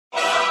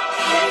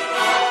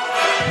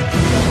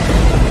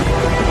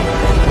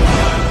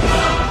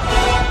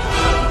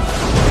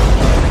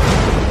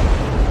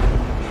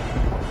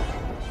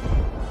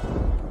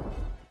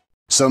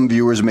Some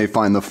viewers may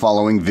find the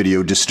following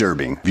video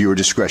disturbing. Viewer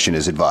discretion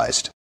is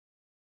advised.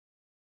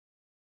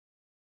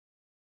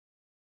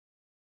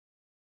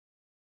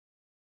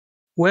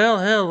 Well,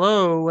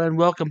 hello and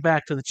welcome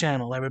back to the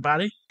channel,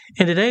 everybody.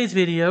 In today's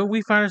video,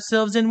 we find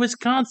ourselves in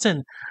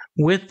Wisconsin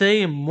with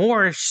a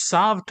Moorish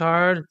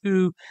Sovtard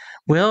who,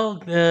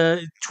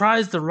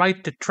 tries the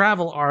right to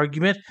travel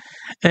argument,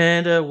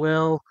 and,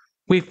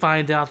 we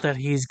find out that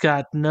he's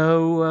got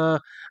no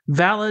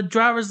valid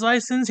driver's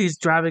license. He's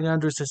driving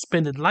under a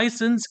suspended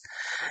license,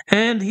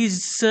 and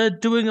he's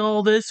doing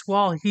all this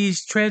while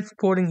he's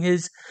transporting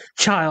his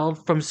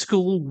child from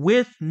school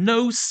with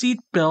no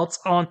seatbelts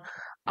on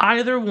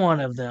either one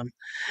of them.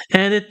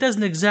 And it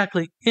doesn't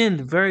exactly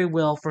end very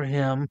well for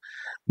him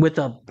with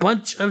a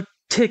bunch of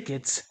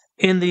tickets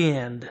in the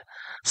end.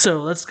 So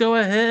let's go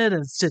ahead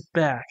and sit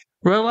back,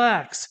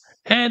 relax,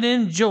 and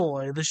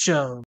enjoy the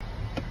show.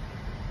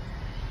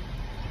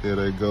 Here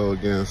they go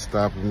again,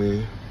 stopping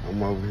me.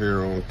 I'm over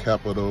here on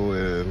Capitol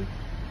in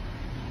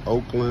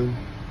Oakland.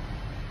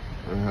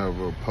 I have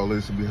a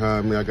police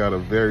behind me. I got a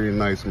very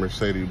nice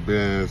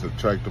Mercedes-Benz,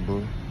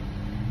 attractable.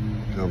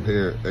 I'm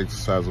here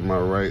exercising my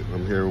right.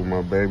 I'm here with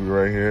my baby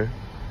right here.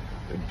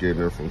 I'm getting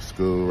her from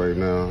school right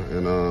now.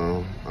 And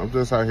I'm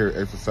just out here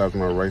exercising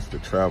my rights to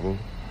travel.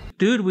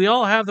 Dude, we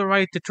all have the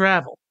right to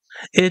travel.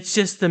 It's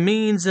just the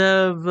means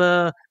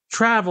of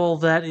travel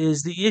that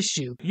is the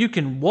issue. You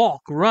can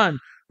walk, run,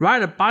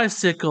 ride a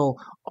bicycle,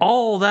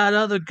 all that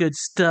other good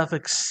stuff,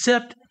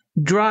 except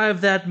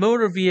drive that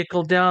motor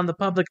vehicle down the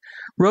public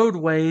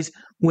roadways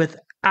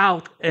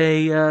without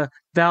a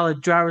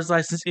valid driver's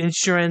license,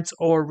 insurance,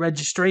 or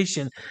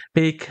registration.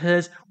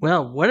 Because,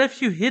 well, what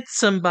if you hit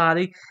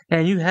somebody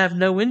and you have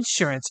no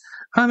insurance?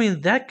 I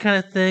mean, that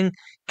kind of thing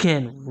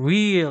can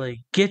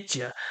really get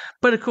you.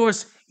 But of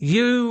course,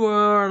 you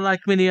are like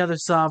many other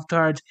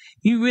Sovtards.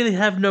 You really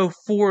have no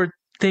forward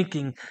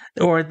thinking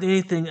or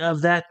anything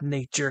of that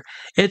nature.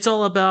 It's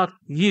all about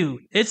you.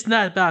 It's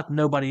not about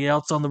nobody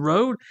else on the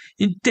road.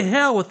 To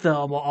hell with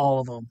them,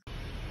 all of them.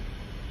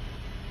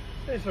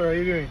 Hey sir, how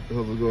you doing?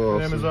 How's it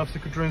going? My name is Officer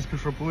Katrinsky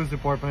from Police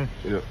Department.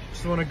 Yeah.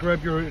 Just want to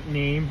grab your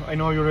name. I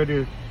know you're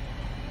the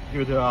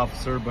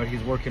officer, but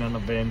he's working on a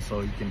van, so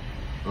he can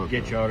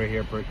get you out of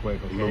here pretty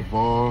quick, okay?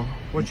 Laval.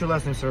 What's your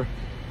last name, sir?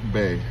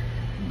 Bay.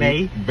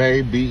 Bay?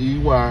 Bay,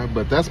 B-E-Y,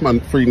 but that's my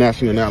free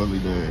nationality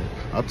name.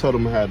 I told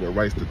him I had the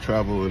rights to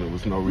travel and it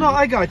was no reason. No,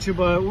 I got you,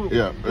 but...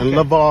 Yeah, and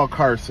Laval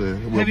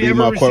Carson would have be you ever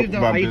my received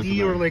an ID business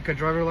or name. like a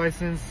driver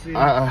license?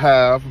 I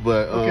have,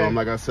 but Okay.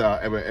 like I said, I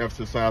ever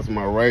exercised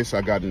my rights.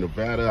 I got in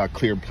Nevada. I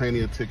cleared plenty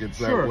of tickets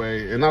Sure. that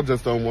way, and I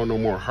just don't want no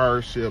more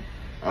hardship.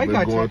 I've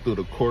been going through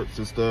the courts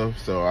and stuff,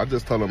 so I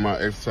just told him I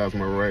exercise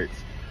my rights.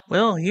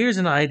 Well, here's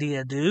an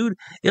idea, dude.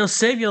 It'll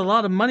save you a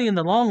lot of money in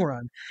the long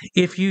run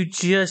if you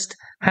just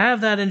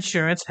have that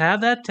insurance, have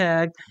that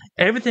tag,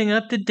 everything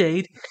up to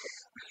date.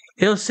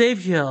 It'll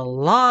save you a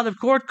lot of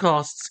court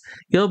costs.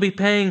 You'll be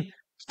paying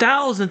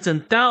thousands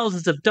and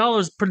thousands of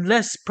dollars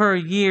less per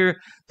year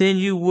than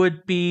you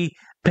would be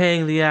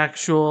paying the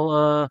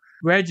actual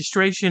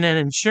registration and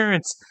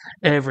insurance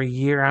every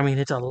year. I mean,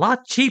 it's a lot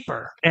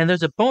cheaper. And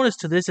there's a bonus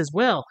to this as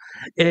well.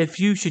 If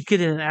you should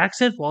get in an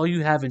accident while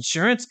you have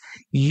insurance,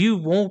 you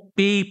won't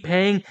be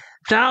paying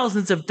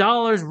thousands of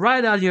dollars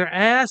right out of your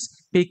ass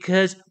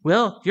because,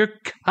 well, you're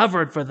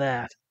covered for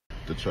that.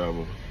 To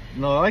travel.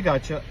 No, I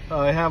got you.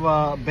 I have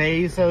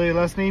Bay, is that your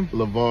last name?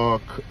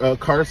 Laval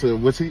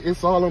Carson, which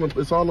it's all on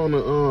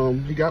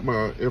the he got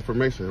my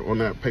information on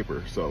that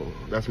paper, so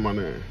that's my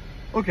name.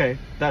 Okay.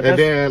 And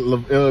then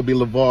it'll be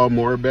Laval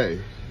Moore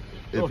Bay.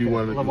 If you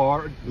want to.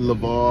 Laval,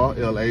 Lavall,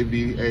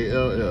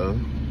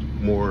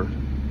 Moore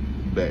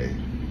Bay.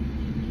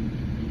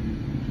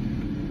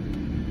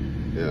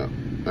 Yeah.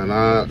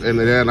 And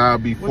then I'll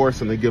be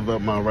forcing to give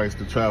up my rights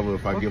to travel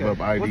if I give up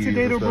IDs. What's your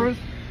date of birth?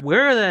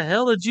 Where the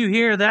hell did you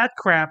hear that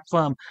crap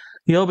from?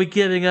 You'll be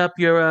giving up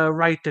your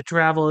right to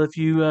travel if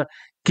you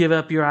give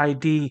up your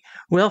ID.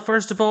 Well,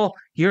 first of all,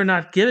 you're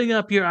not giving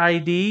up your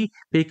ID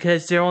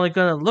because they're only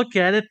going to look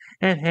at it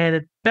and hand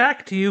it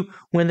back to you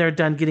when they're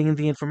done getting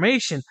the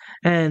information.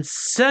 And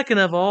second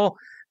of all,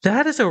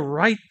 that is a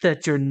right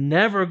that you're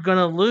never going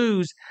to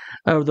lose,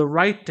 the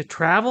right to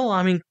travel.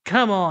 I mean,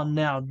 come on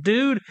now,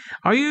 dude.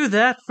 Are you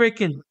that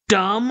freaking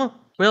dumb?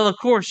 Well, of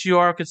course you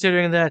are,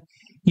 considering that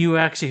you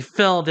actually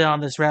fell down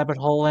this rabbit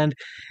hole, and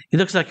it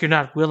looks like you're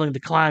not willing to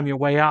climb your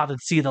way out and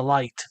see the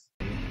light.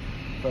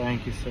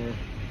 Thank you, sir.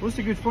 What's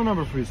a good phone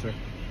number for you, sir?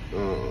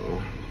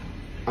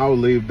 I'll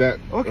leave that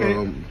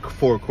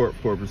for court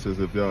purposes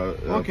if y'all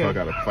if I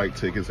got to fight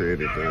tickets or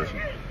anything.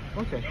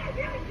 Okay.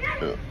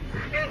 Yeah.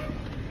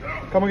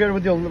 Come again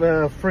with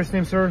your first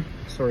name, sir?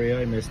 Sorry,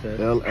 I missed that.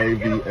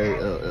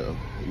 Lavall.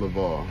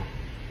 Laval.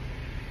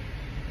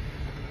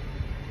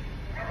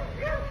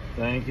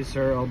 Thank you,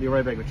 sir. I'll be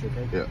right back with you,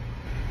 okay? Yeah.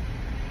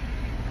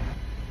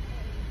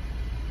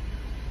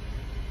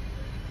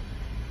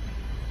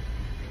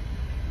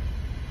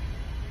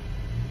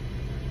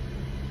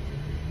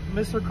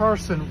 Mr.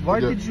 Carson,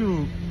 why did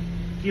you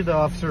give the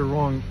officer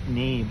wrong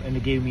name and they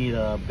gave me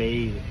the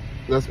Bay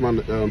That's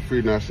my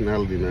free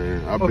nationality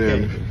name. I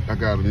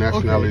got a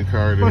nationality Okay.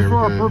 card and But everything. for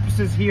our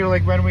purposes here,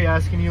 like when we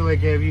asking you,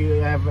 like if you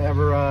have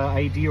ever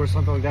ID or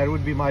something like that, it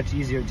would be much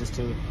easier just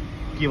to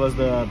give us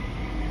the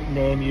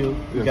name you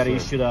Yes, got sir.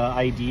 issued a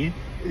ID.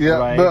 Yeah,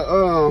 right? but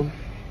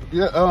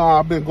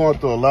I've been going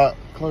through a lot.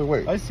 Chloe,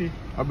 wait. I see.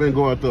 I've been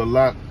going through a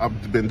lot.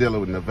 I've been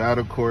dealing with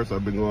Nevada courts.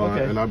 I've been going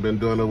and I've been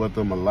doing it with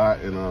them a lot,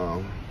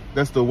 and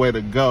that's the way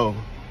to go.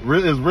 It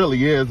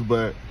really is,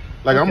 but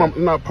like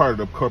I'm not part of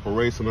the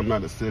corporation. I'm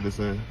not a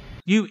citizen.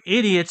 You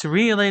idiots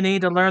really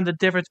need to learn the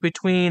difference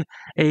between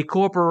a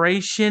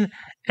corporation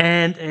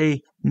and a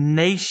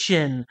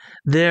nation.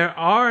 There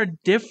are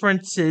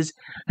differences,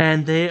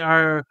 and they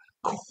are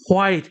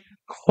quite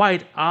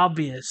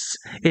obvious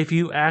if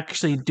you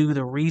actually do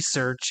the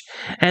research.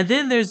 And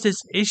then there's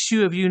this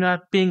issue of you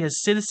not being a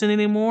citizen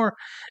anymore.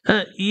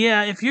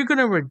 Yeah, if you're going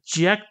to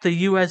reject the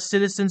U.S.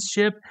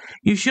 citizenship,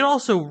 you should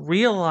also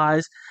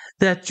realize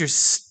that you're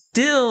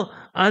still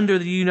under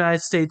the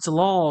United States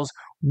laws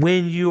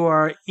when you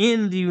are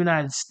in the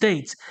United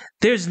States.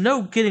 There's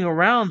no getting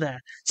around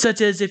that.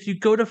 Such as if you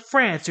go to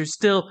France, you're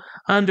still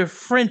under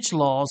French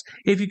laws.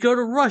 If you go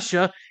to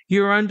Russia,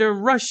 you're under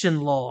Russian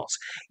laws.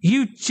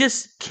 You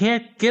just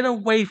can't get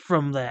away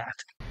from that.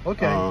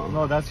 Okay.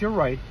 No, that's your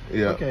right.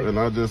 Yeah. Okay. And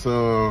I've just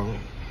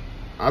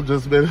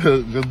been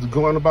just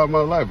going about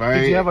my life.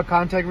 Did you have a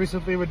contact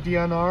recently with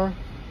DNR?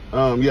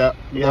 Yeah.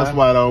 That's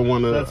why I don't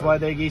want to. That's why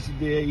they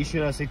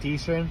issued a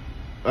citation.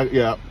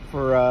 Yeah.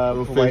 For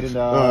writing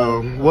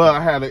well, I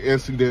had an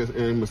incident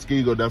in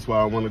Muskego. That's why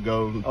I want to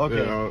go.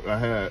 Okay. I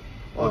had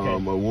a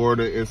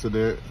water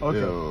incident.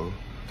 Okay.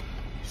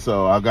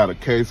 So I got a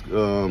case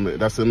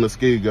that's in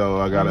Muskego.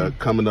 I got a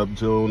coming up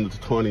June the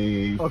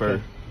 21st.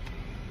 Okay.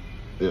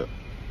 Yeah.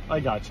 I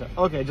gotcha.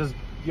 Okay, just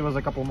give us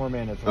a couple more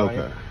minutes. Right?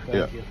 Okay.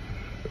 Thank you.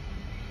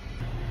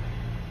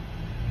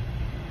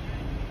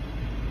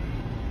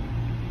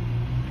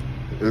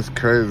 It's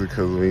crazy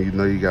because when you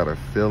know you got a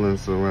feeling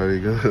somebody,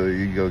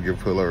 you go get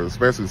pulled over,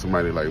 especially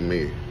somebody like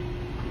me.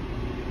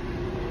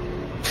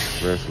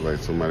 Especially like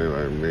somebody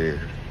like me.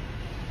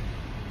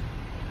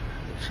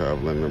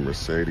 Traveling a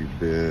Mercedes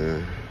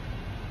Benz.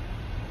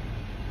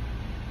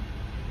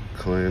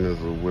 Clean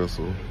as a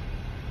whistle.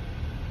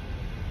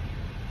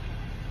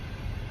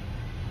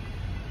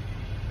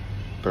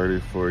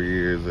 $34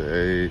 years of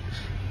age.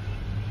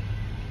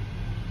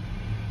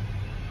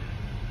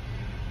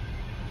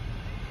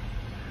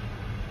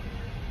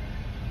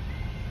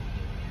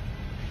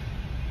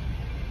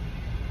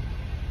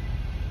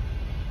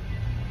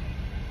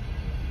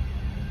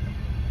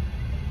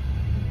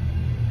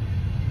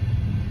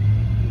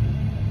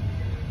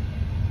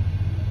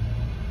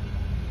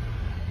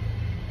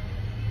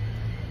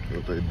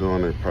 What they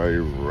doing, they probably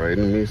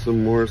writing me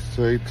some more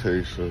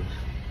citations.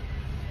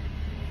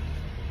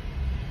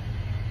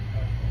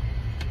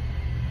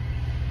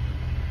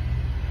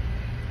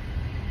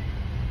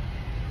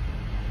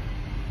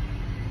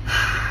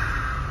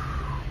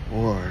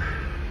 Boy.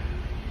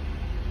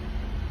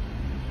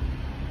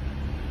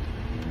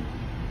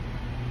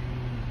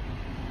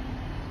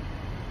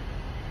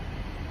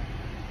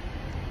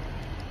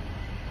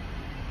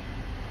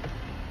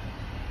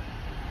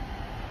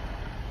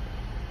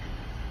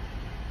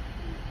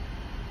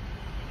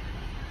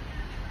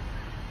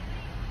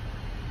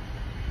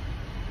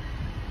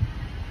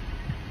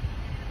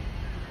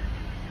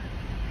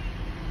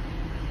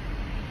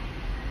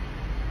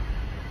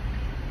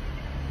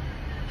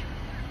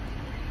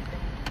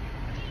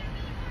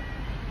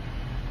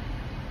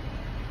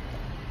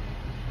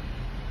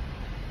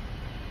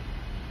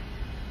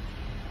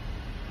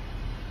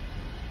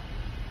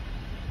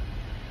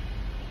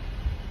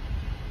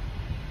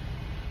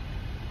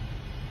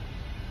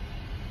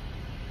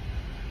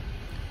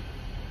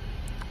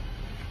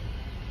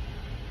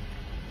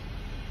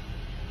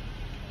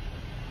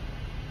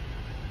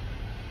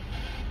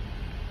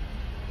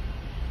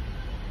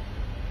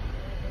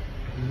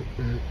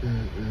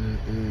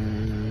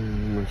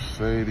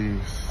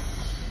 Mercedes.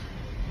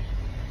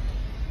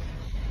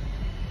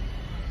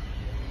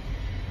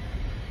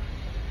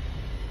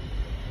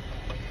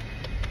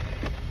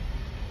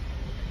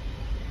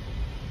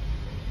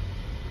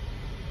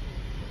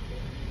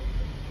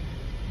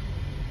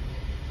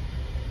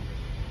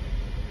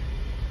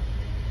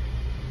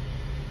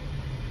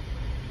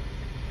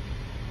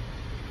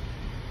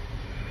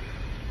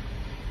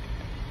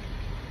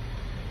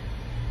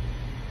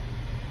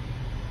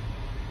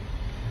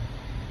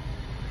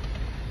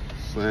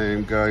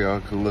 Same guy, y'all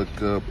can look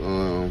up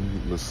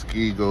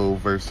Muskego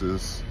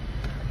versus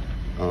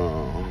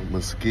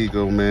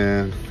Muskego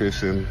man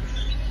fishing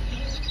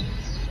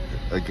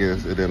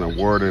against it in a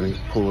warden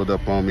pulled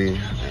up on me,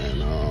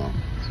 and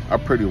I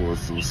pretty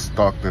much was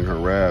stalked and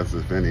harassed,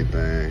 if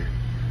anything.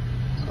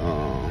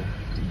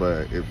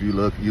 But if you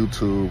look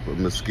YouTube,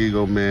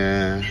 Muskego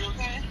man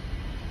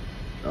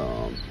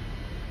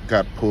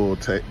got pulled,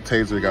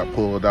 taser got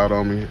pulled out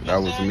on me.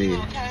 That was me.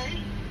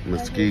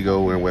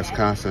 Muskego in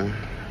Wisconsin.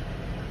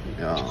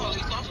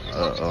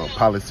 A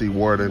policy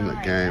warden,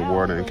 a gang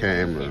warden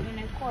came and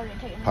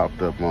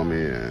popped up on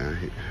me,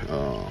 and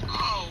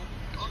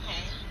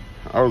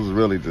I was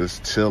really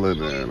just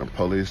chilling, and the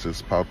police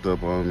just popped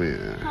up on me,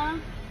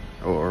 and,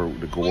 or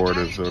the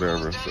wardens or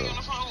whatever. So.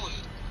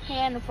 He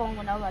on the phone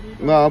with nobody.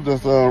 No, I'm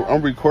just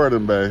I'm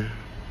recording, babe.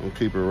 I'm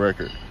keeping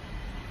record.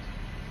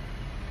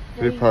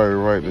 They probably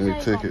writing me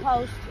a ticket.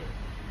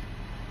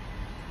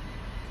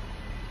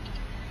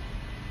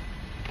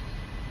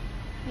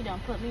 He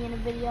don't put me in a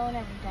video and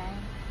everything.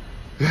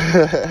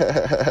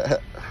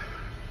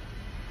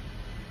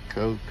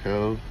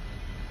 Coco.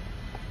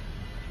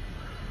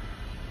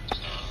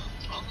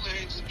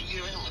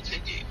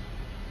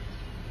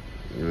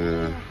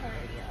 Yeah.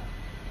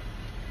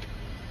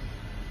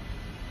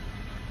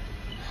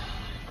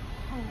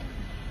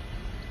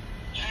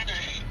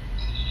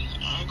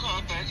 I'll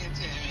call back in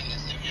 10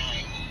 minutes if y'all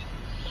ain't moved.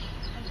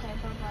 Okay,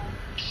 bye-bye.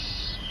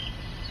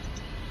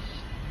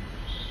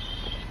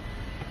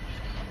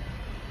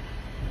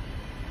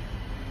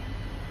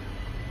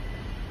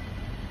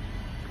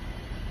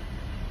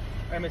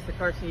 All right, Mr.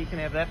 Carson, you can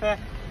have that back.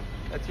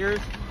 That's yours.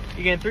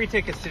 You get 3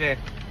 tickets today.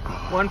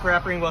 1 for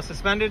operating while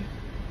suspended,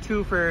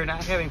 2 for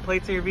not having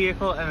plates in your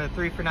vehicle, and then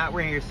 3 for not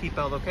wearing your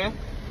seatbelt, okay?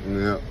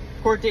 Yeah.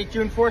 Court date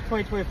June 4th,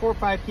 2024,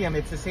 5 p.m.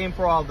 It's the same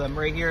for all of them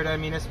right here at our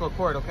municipal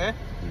court, okay?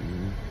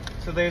 Mm-hmm.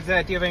 So there's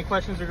that. Do you have any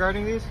questions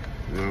regarding these?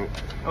 No.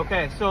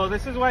 Okay, so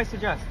this is what I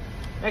suggest.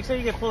 Next time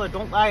you get pulled,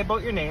 don't lie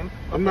about your name.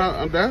 Okay? I'm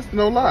not. That's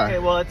no lie. Okay,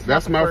 well, it's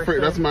that's not my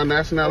that's my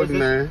nationality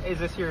name. Is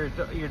this your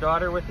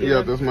daughter with you? Yeah,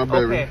 then? that's my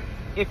baby. Okay.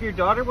 If your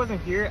daughter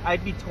wasn't here,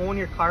 I'd be towing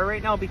your car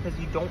right now because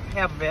you don't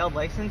have a valid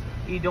license.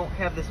 You don't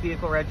have this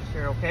vehicle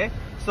registered, okay?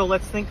 So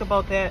let's think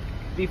about that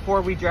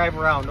before we drive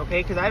around,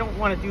 okay? Because I don't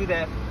want to do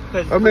that.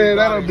 I mean,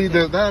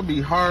 that'll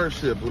be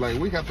hardship. Like,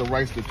 we got the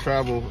rights to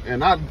travel,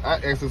 and I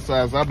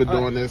exercise. I've been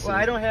doing this. Well,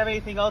 I don't have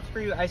anything else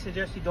for you. I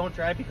suggest you don't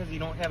drive because you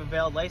don't have a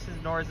valid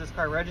license, nor is this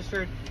car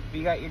registered. If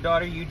you got your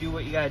daughter, you do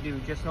what you gotta do.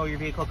 Just know your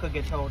vehicle could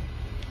get towed.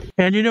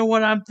 And you know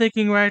what I'm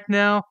thinking right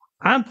now?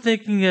 I'm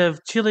thinking of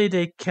Chile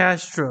de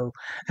Castro,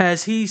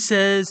 as he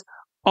says,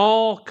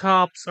 all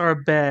cops are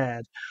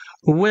bad.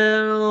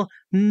 Well,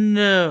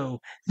 no,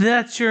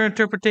 that's your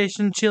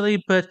interpretation,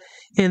 Chile, but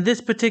in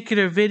this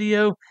particular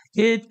video,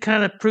 it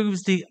kind of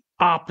proves the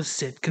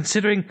opposite,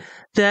 considering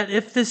that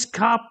if this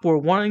cop were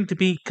wanting to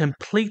be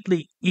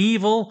completely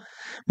evil,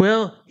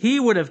 well, he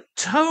would have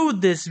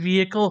towed this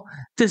vehicle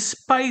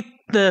despite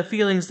the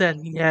feelings that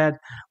he had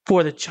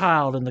for the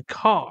child in the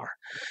car.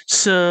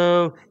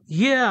 So,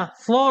 yeah,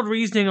 flawed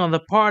reasoning on the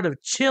part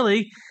of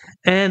Chile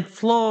and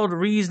flawed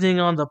reasoning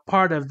on the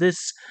part of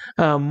this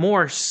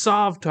Moorish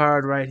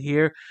Sovtard right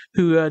here,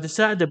 who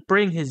decided to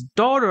bring his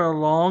daughter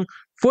along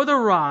for the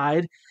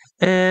ride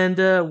and,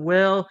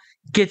 well,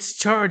 gets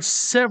charged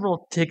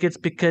several tickets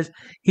because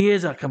he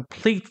is a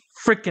complete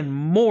freaking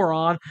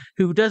moron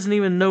who doesn't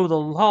even know the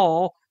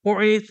law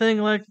or anything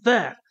like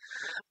that.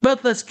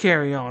 But let's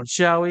carry on,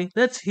 shall we?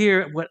 Let's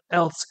hear what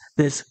else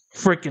this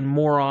freaking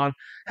moron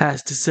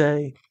has to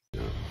say.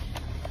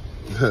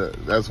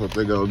 That's what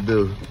they're gonna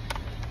do.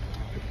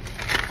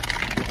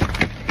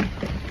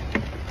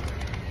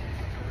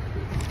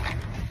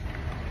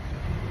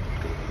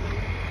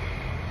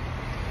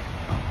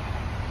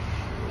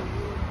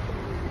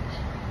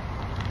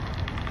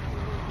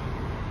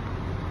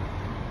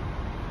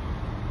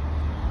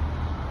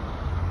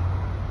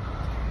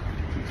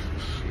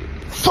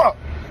 Fuck!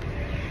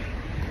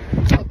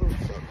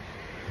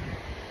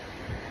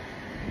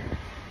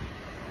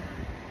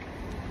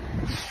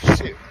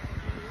 Shit.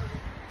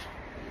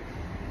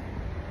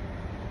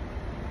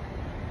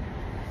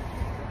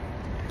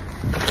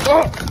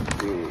 Oh!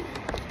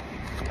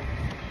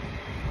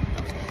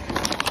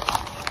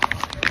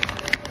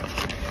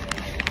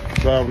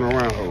 Driving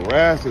around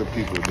harassing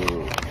people,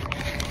 dude.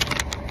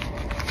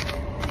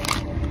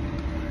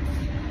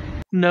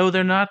 No,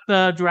 they're not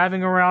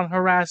driving around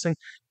harassing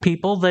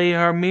people. They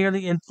are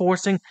merely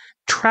enforcing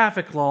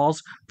traffic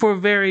laws for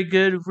very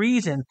good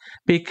reason.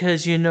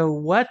 Because you know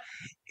what?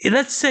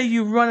 Let's say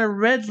you run a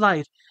red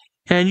light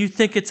and you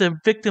think it's a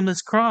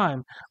victimless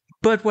crime.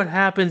 But what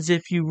happens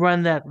if you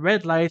run that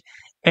red light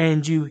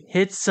and you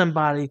hit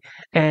somebody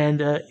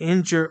and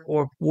injure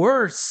or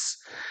worse?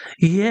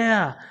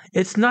 Yeah,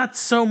 it's not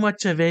so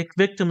much of a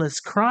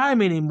victimless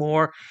crime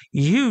anymore.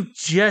 You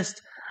just,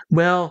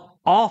 well,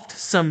 offed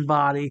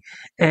somebody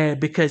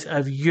because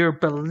of your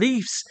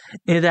beliefs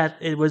in that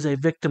it was a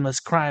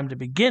victimless crime to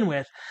begin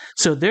with.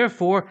 So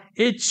therefore,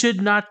 it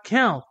should not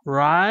count,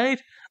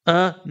 right?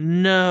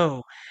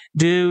 No.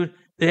 Dude,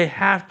 they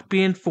have to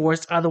be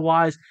enforced,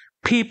 otherwise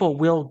people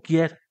will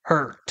get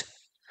hurt.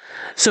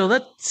 So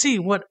let's see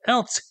what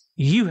else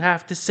you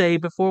have to say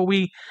before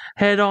we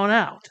head on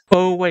out.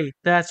 Oh wait,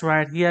 that's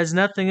right, he has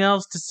nothing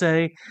else to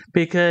say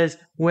because,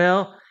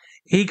 well,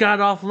 he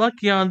got off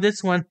lucky on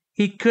this one.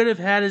 He could have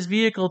had his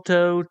vehicle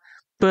towed,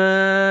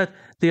 but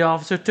the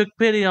officer took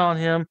pity on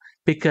him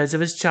because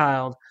of his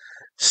child.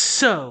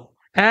 So,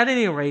 at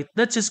any rate,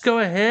 let's just go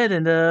ahead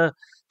and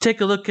take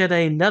a look at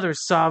another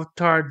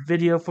Sovtard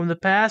video from the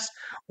past,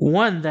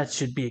 one that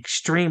should be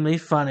extremely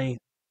funny.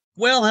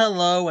 Well,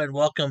 hello and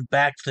welcome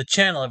back to the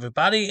channel,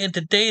 everybody. In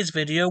today's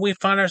video, we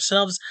find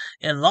ourselves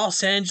in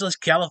Los Angeles,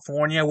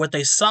 California, with a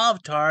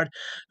Sovtard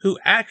who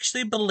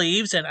actually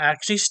believes and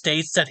actually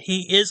states that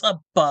he is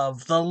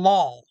above the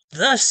law.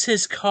 Thus,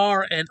 his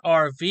car and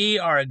RV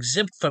are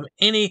exempt from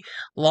any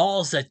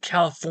laws that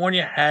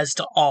California has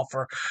to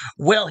offer.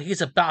 Well,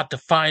 he's about to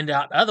find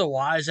out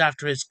otherwise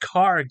after his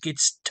car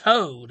gets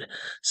towed.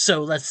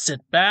 So let's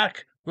sit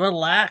back,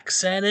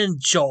 relax, and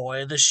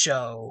enjoy the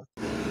show.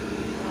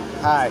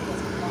 Hi.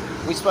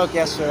 We spoke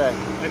yesterday.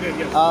 I did,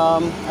 yes.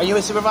 Are you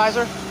a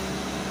supervisor?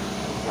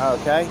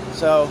 Okay.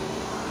 So,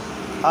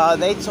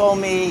 they told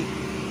me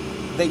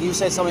that you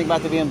said something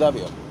about the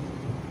BMW.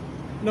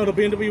 No, the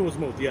BMW was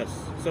moved, yes.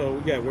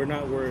 So, yeah, the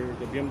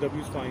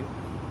BMW's fine.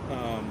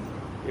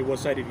 It was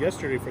cited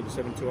yesterday for the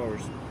 72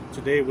 hours.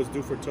 Today it was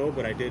due for tow,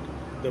 but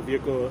the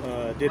vehicle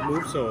did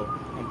move, so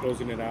I'm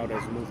closing it out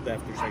as moved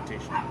after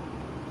citation.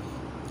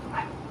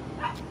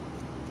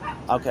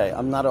 Okay,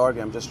 I'm not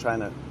arguing. I'm just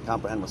trying to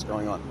comprehend what's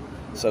going on.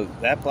 So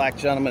that black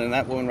gentleman and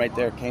that woman right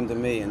there came to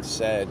me and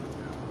said,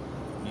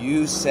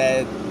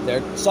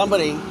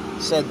 somebody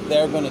said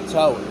they're going to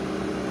tow it.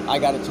 I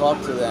got to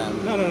talk to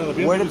them. No.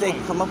 Where did they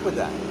come up with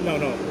that? No.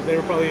 They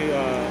were probably...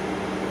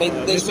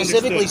 They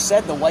specifically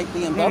said the white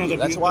BMW. No,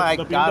 That's why I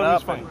the got BMW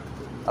up. is fine.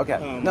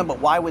 Okay. No, but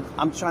why would...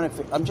 I'm just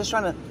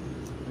trying to...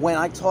 When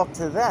I talk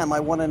to them, I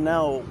want to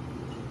know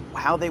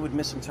how they would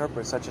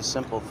misinterpret such a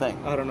simple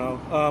thing. I don't know.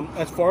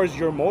 As far as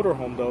your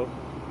motorhome, though,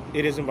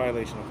 it is in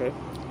violation, okay?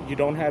 You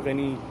don't have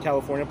any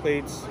California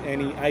plates,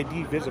 any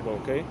ID visible,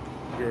 okay?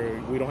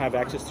 We don't have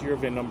access to your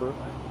VIN number.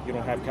 You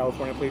don't have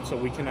California plates, so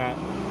we cannot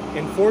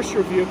enforce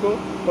your vehicle,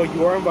 but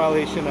you are in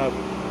violation of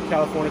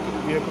California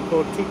Vehicle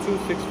Code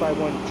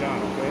 22651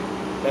 John, okay?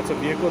 That's a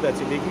vehicle that's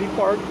illegally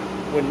parked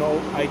with no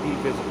ID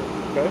visible,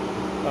 okay?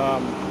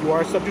 You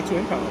are subject to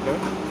impound, okay?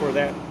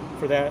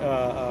 For that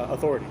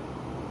authority.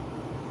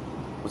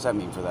 What's that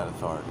mean for that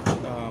authority?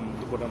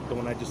 The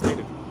one I just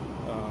stated.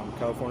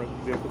 California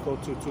Vehicle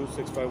Code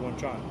 22651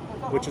 John,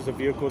 which is a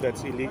vehicle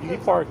that's illegally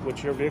parked,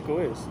 which your vehicle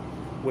is,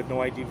 with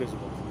no ID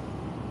visible.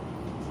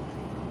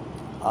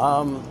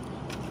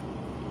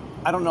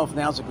 I don't know if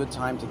now's a good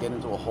time to get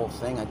into a whole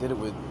thing. I did it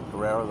with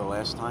Guerrero the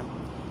last time.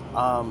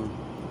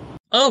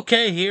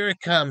 Okay, here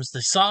it comes. The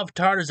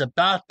Sovtard is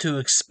about to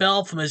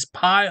expel from his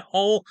pie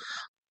hole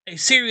a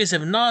series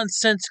of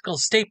nonsensical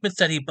statements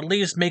that he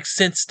believes make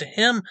sense to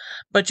him,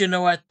 but you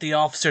know what? The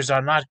officers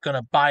are not going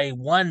to buy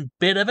one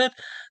bit of it,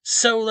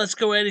 so let's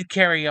go ahead and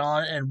carry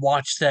on and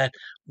watch that,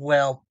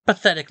 well,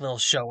 pathetic little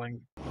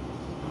showing.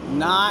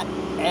 Not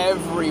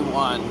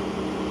everyone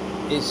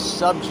is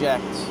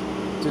subject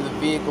to the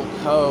vehicle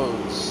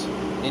codes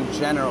in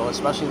general,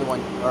 especially the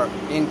one, or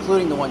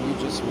including the one you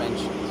just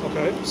mentioned.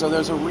 Okay. So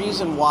there's a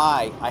reason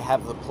why I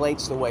have the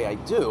plates the way I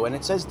do, and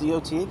it says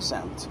DOT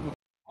exempt.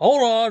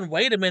 Hold on,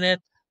 wait a minute.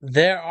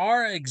 There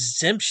are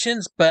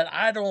exemptions, but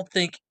I don't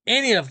think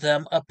any of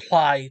them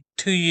apply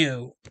to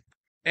you.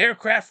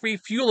 Aircraft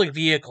refueling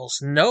vehicles,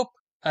 nope.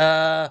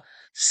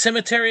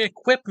 Cemetery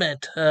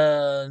equipment,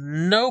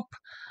 nope.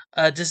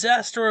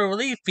 Disaster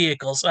relief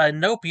vehicles,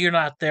 nope, you're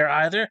not there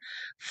either.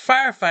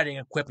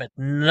 Firefighting equipment,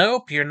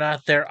 nope, you're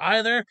not there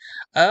either.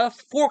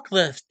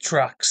 Forklift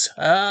trucks,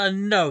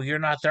 no, you're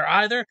not there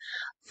either.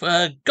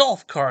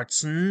 Golf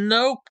carts,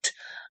 nope.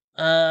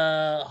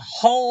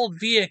 Hauled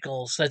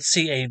vehicles. Let's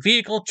see, a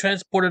vehicle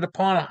transported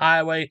upon a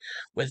highway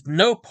with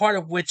no part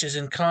of which is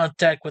in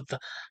contact with the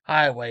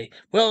highway.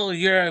 Well,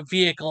 your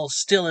vehicle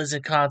still is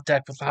in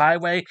contact with the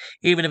highway,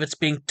 even if it's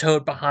being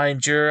towed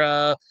behind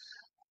your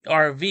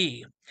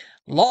RV.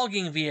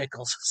 Logging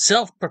vehicles,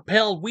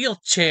 self-propelled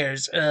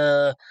wheelchairs.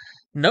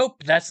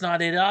 Nope, that's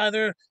not it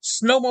either.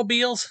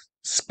 Snowmobiles,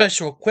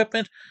 special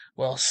equipment.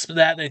 Well,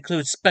 that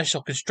includes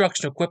special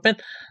construction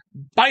equipment.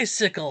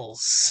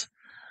 Bicycles,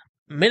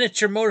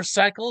 miniature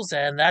motorcycles,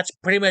 and that's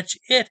pretty much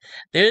it.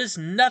 There's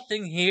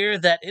nothing here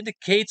that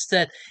indicates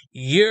that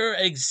you're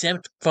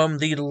exempt from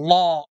the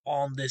law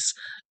on this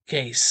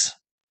case.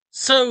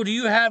 So, do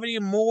you have any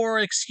more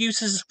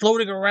excuses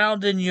floating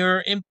around in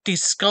your empty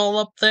skull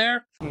up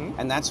there?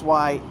 And that's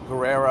why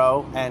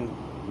Guerrero and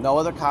no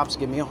other cops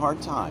give me a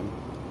hard time.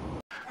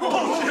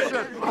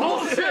 Bullshit!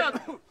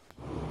 Bullshit!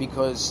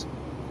 Because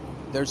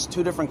there's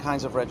two different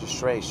kinds of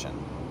registration.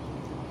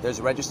 There's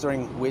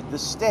registering with the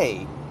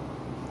state,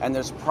 and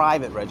there's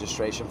private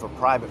registration for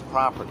private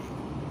property.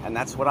 And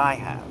that's what I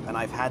have. And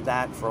I've had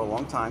that for a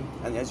long time.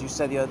 And as you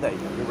said the other day,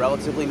 you're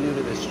relatively new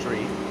to this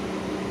street.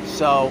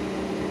 So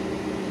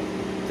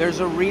there's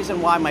a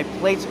reason why my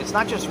plates, it's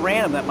not just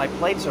random that my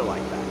plates are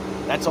like that.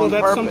 That's on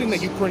purpose. Well, that's something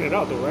that you printed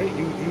out, though, right?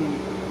 You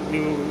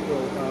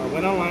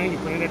went online, you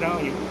printed it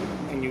out,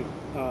 and you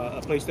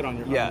placed it on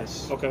your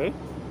Yes. Okay.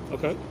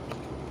 Okay.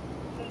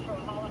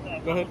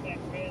 Go ahead.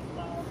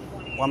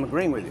 Well, I'm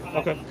agreeing with you.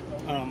 Okay.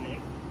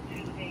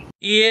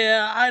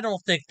 Yeah, I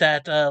don't think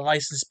that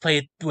license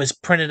plate was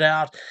printed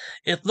out.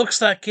 It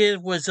looks like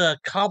it was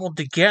cobbled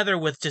together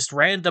with just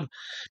random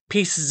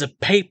pieces of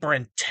paper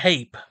and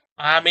tape.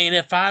 I mean,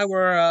 if I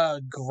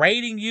were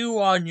grading you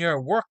on your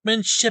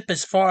workmanship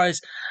as far as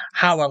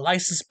how a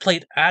license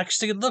plate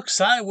actually looks,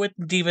 I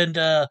wouldn't even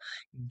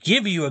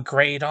give you a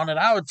grade on it.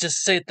 I would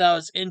just say that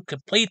was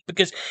incomplete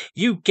because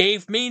you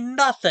gave me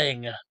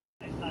nothing.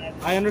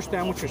 I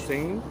understand what you're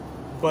saying,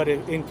 but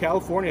in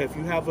California, if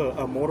you have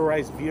a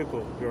motorized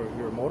vehicle,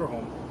 your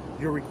motorhome,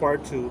 you're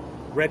required to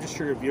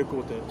register your vehicle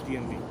with the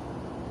DMV.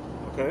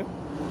 Okay?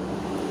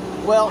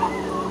 Well,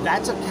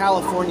 that's a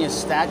California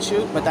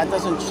statute, but that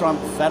doesn't trump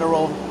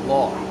federal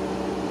law.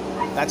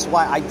 That's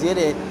why I did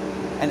it,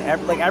 and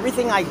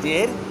everything I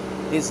did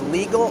is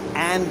legal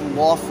and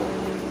lawful.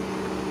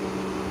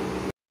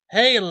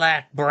 Hey,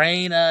 Lack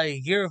Brain,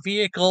 your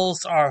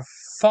vehicles are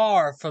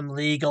far from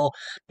legal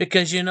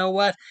because you know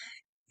what?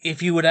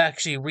 If you would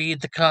actually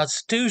read the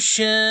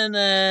Constitution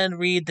and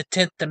read the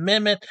 10th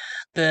Amendment,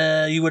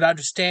 you would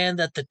understand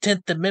that the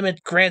 10th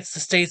Amendment grants the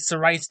states the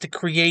rights to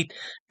create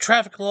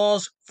traffic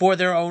laws for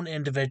their own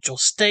individual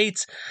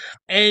states,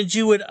 and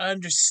you would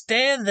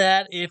understand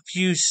that if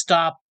you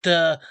stopped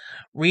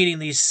reading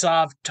these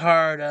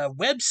Sovtard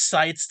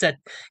websites that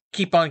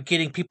keep on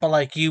getting people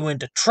like you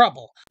into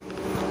trouble.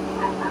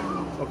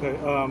 Okay,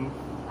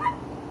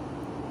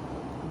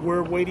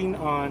 we're waiting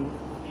on...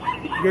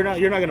 You're not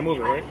going to move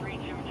it, right?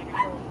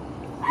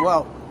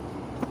 Well,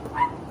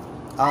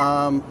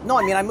 no,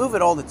 I mean, I move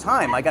it all the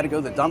time. I got to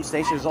go to the dump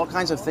station. There's all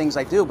kinds of things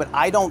I do, but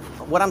I don't...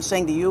 What I'm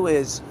saying to you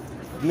is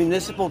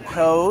municipal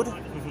code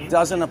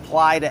doesn't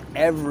apply to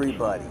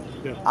everybody.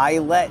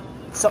 Yeah.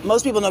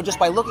 Most people know just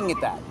by looking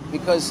at that,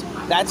 because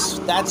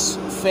that's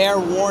fair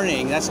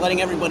warning. That's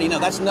letting everybody know.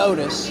 That's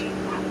notice.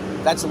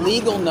 That's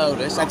legal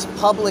notice. That's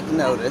public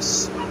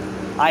notice.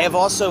 I have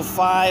also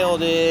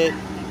filed it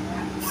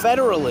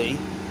federally,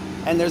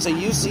 and there's a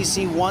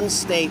UCC 1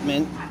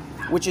 statement,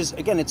 which is,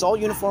 again, it's all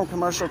Uniform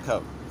Commercial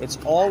Code. It's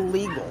all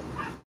legal.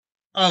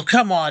 Oh,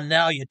 come on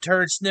now, you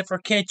turd sniffer.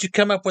 Can't you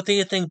come up with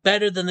anything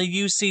better than the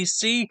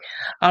UCC?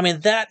 I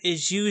mean, that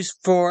is used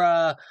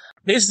for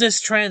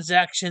business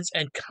transactions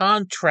and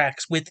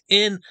contracts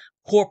within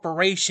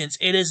corporations.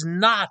 It is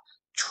not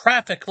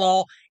traffic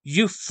law,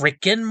 you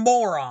freaking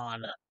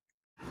moron.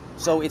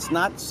 So it's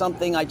not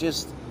something I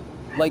just,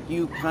 like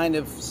you kind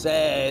of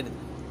said,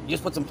 you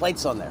just put some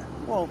plates on there.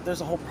 Well, there's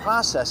a whole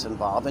process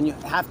involved, and you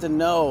have to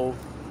know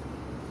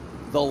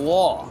the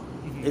law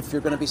if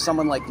you're going to be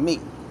someone like me.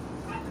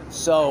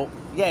 So,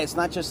 yeah, it's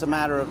not just a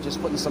matter of just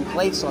putting some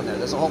plates on there.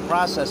 There's a whole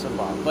process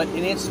involved. But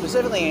in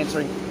specifically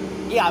answering,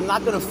 yeah, I'm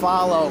not going to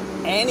follow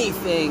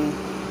anything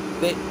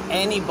that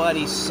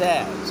anybody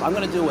says. I'm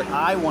going to do what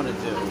I want to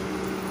do,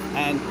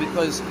 and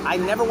because I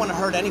never want to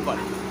hurt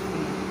anybody.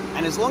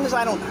 And as long as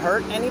I don't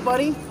hurt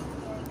anybody,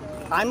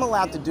 I'm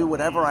allowed to do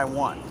whatever I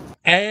want.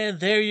 And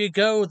there you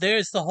go.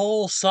 There's the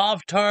whole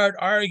Sovtard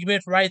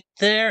argument right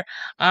there.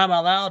 I'm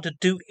allowed to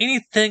do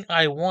anything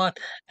I want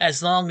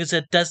as long as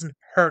it doesn't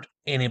hurt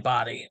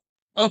anybody.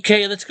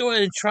 Okay, let's go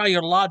ahead and try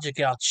your logic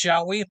out,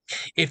 shall we?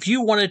 If you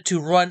wanted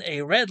to run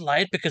a red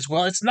light because,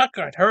 well, it's not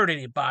going to hurt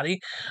anybody,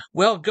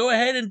 well, go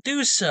ahead and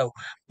do so.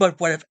 But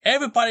what if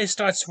everybody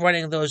starts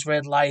running those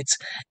red lights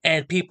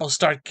and people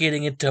start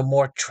getting into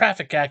more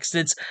traffic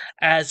accidents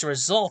as a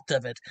result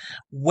of it?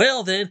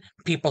 Well, then,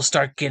 people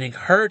start getting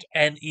hurt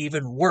and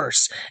even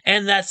worse.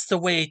 And that's the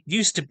way it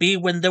used to be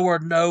when there were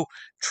no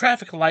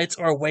traffic lights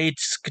or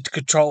ways to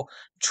control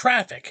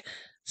traffic.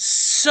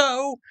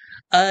 So,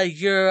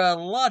 your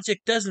logic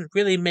doesn't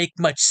really make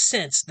much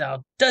sense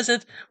now, does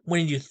it,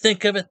 when you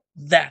think of it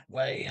that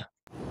way?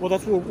 Well,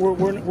 that's what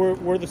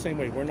we're the same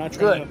way. We're not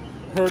trying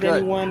to hurt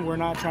anyone. We're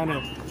not trying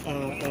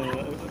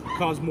to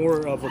cause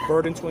more of a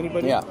burden to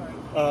anybody. Yeah.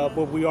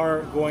 But we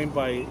are going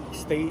by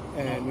state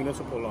and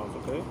municipal laws,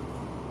 okay?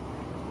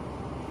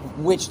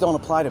 Which don't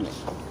apply to me.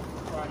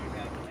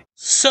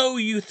 So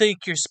you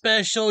think you're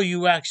special?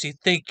 You actually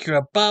think you're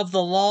above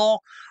the law?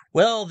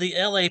 Well, the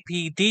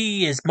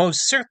LAPD is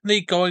most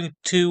certainly going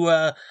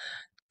to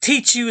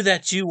teach you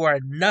that you are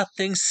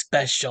nothing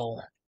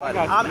special.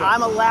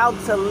 I'm allowed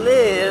to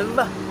live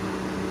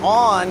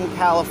on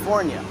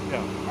California,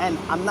 and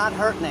I'm not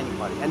hurting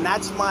anybody, and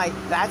that's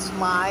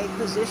my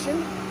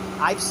position.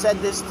 I've said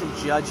this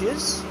to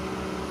judges.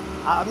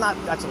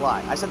 That's a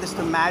lie. I said this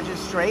to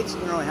magistrates. We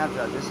don't really have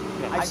judges.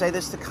 Yeah. I say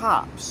this to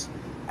cops,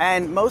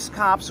 and most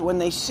cops, when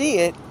they see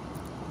it,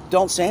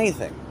 don't say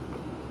anything.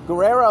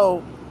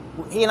 Guerrero,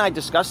 he and I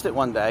discussed it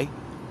one day,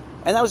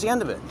 and that was the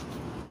end of it.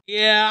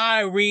 Yeah,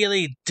 I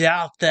really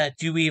doubt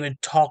that you even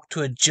talked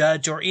to a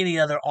judge or any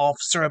other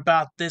officer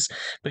about this,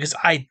 because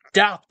I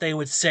doubt they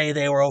would say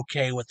they were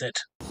okay with it.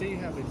 Say you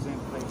have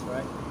exempt plates,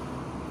 right?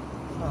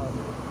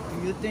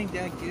 Do you think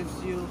that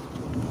gives you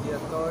the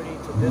authority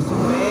to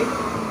disobey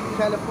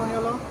California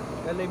law,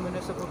 LA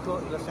Municipal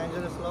Code, Los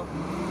Angeles law?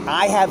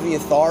 I have the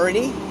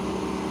authority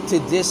to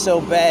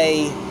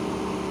disobey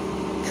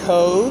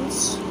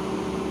codes,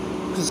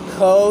 because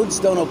codes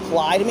don't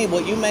apply to me.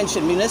 What you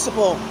mentioned,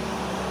 municipal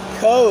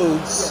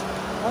codes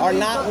are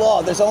not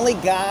law. There's only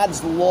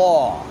God's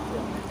law.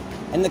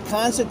 And the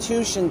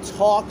Constitution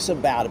talks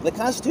about it. The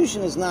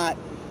Constitution is not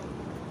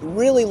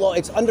really law.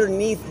 It's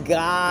underneath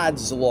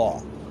God's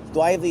law.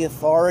 Do I have the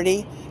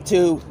authority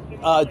to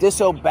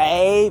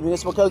disobey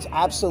municipal codes?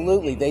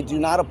 Absolutely. They do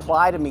not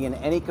apply to me in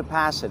any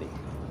capacity.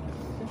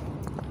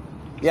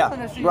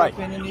 Yeah, right.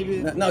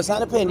 No, it's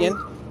not opinion.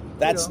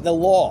 That's the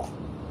law.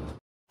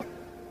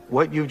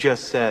 What you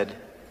just said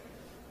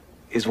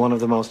is one of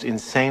the most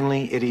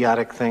insanely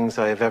idiotic things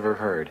I have ever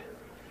heard.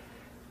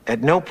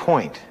 At no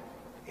point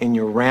in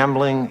your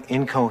rambling,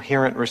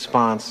 incoherent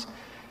response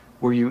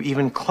were you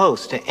even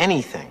close to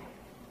anything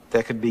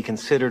that could be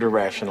considered a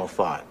rational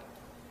thought.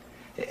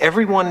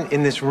 Everyone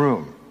in this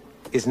room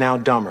is now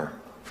dumber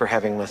for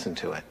having listened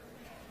to it.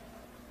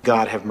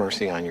 God have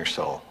mercy on your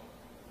soul.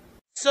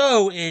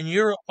 So, in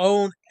your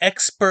own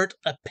expert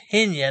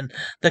opinion,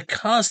 the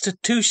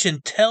Constitution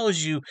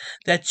tells you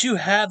that you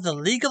have the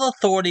legal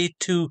authority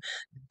to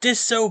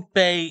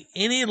disobey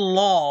any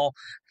law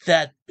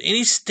that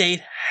any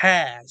state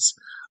has.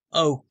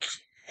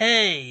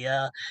 Okay,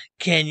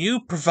 can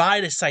you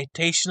provide a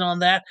citation on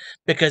that?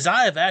 Because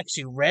I have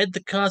actually read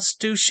the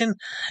Constitution,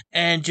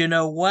 and you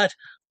know what?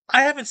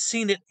 I haven't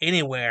seen it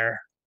anywhere.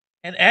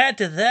 And add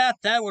to that,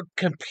 that would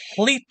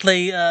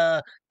completely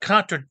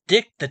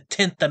contradict the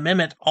 10th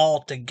Amendment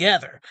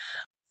altogether.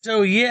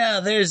 So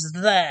yeah, there's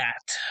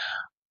that.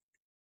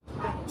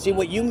 See,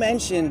 what you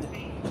mentioned,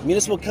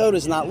 municipal code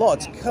is not law,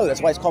 it's code.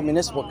 That's why it's called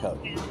municipal code.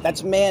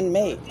 That's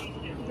man-made.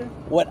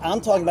 What I'm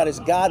talking about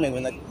is God-made.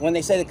 When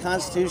they say the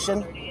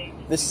Constitution,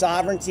 the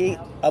sovereignty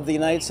of the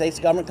United States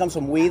government comes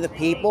from we the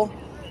people,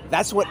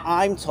 that's what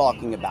I'm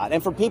talking about.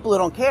 And for people who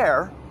don't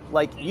care,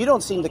 like you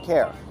don't seem to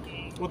care.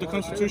 Well, the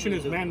Constitution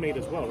is man-made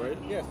as well, right?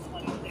 Yes.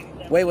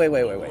 Wait.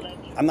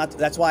 I'm not.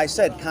 That's why I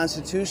said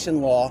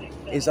Constitution law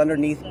is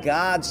underneath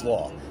God's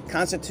law.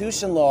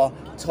 Constitution law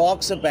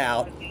talks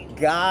about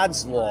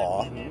God's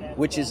law,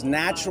 which is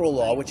natural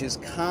law, which is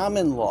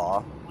common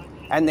law,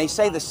 and they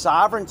say the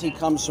sovereignty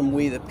comes from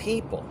we the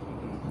people.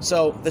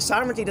 So the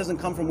sovereignty doesn't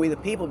come from we the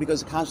people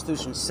because the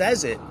Constitution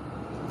says it.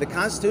 The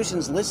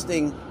Constitution's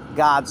listing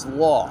God's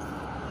law,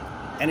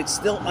 and it's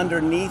still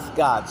underneath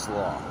God's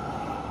law.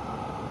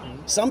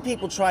 Some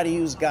people try to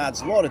use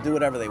God's law to do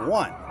whatever they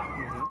want.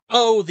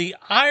 Oh, the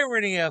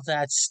irony of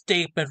that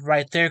statement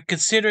right there,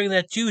 considering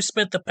that you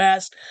spent the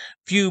past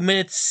few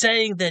minutes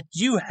saying that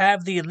you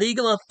have the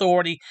legal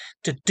authority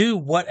to do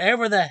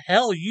whatever the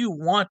hell you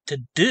want to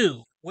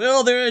do.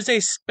 Well, there is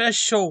a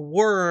special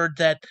word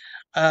that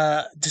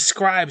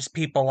describes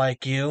people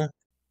like you.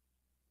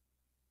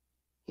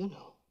 You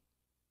know,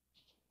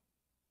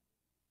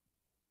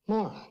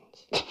 morons.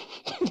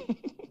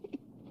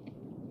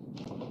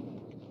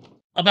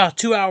 About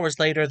 2 hours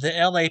later, the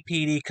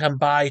LAPD come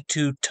by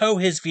to tow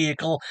his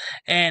vehicle,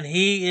 and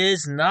he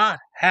is not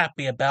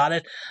happy about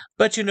it.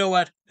 But you know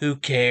what? Who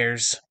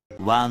cares?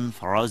 One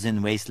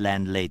frozen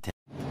wasteland later.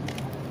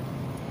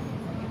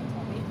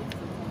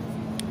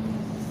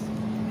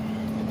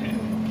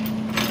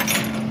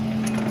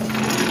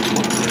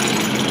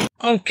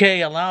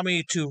 Okay, allow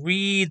me to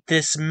read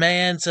this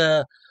man's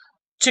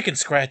chicken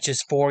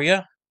scratches for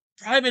you.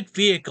 Private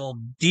vehicle,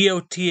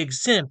 DOT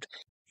exempt.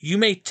 You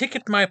may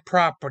ticket my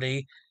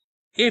property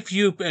if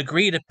you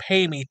agree to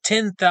pay me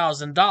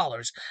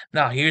 $10,000.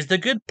 Now, here's the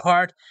good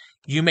part.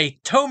 You may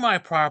tow my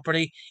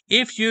property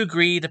if you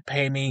agree to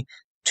pay me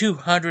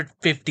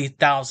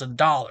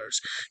 $250,000.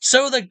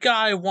 So the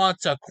guy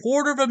wants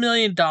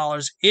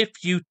 $250,000 if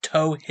you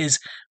tow his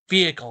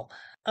vehicle.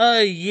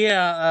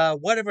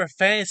 Whatever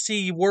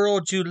fantasy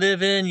world you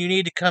live in, you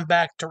need to come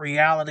back to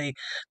reality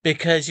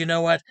because you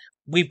know what?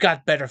 We've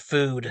got better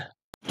food.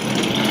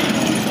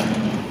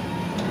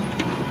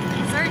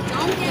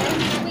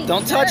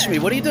 Don't touch me.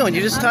 What are you doing?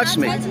 You just touched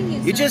me.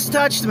 You just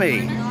touched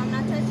me.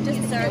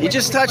 You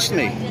just touched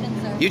me.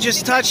 You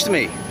just touched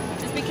me.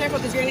 Just be careful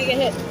because you're going to get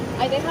hit.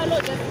 If you get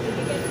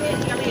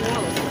hit, you already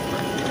know.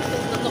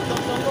 Don't go.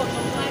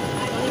 Don't fly. I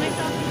don't need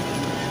myself.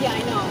 Yeah,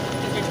 I know.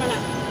 Because you're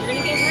going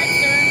to get hurt,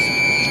 sir.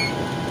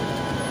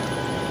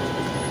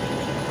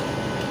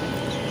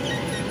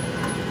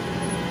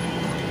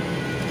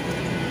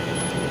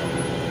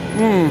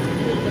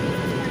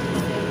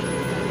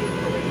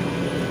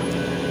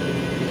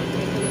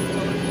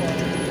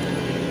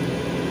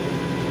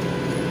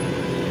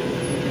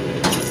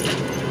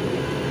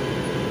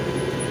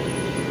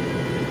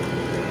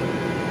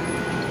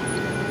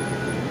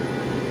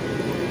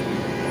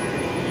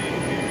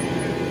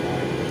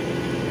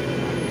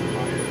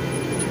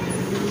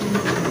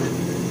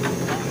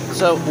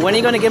 So when are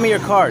you going to give me your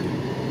card?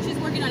 She's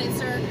working on it,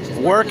 sir. She's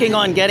working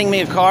on getting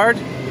me a card?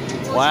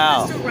 Well,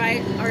 wow. She has to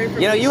write our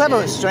information. You know, you have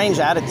a strange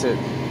attitude.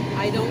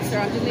 I don't, sir.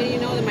 I'm just letting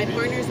you know that my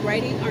partner's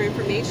writing our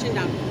information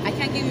down. I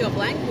can't give you a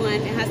blank one.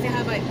 It has to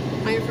have my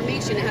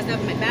information. It has to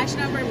have my badge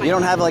number. You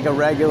don't have like a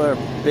regular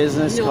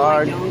business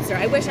card? No, I don't, sir.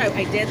 I wish I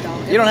did,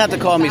 though. You don't have to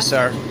call me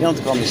sir. You don't have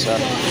to call me sir.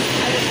 Well,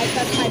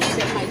 that's my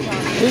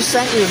job. Who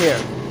sent you here?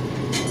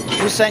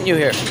 Who sent you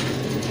here?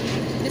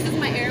 This is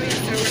my area,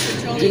 sir. We're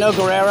patrolling. Do you know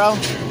Guerrero? I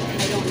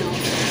don't know.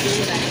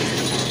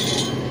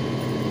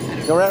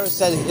 Guerrero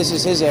said this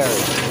is his area.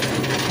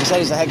 He said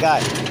he's the head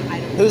guy.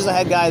 Who's the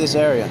head guy of this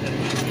area?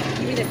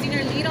 You mean the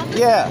senior lead officer?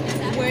 Yeah.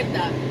 Where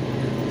the...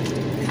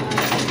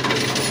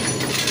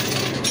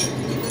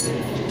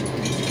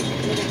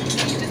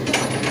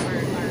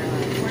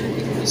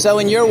 So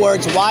in your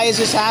words, why is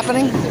this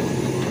happening? The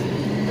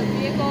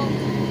vehicle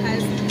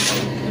has,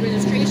 the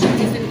registration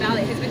is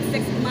invalid. It's been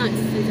 6 months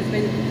since it's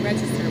been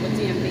registered with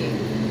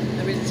DMV,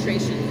 the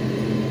registration.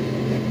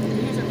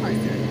 Here's your card,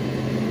 sir.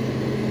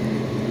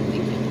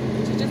 Thank you.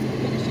 You should just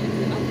finish it.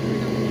 Oh, we're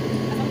done.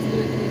 I thought it was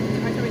good. The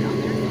cards already on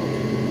there, so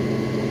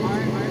our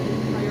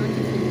priority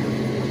is now.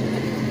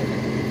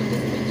 So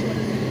just make sure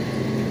that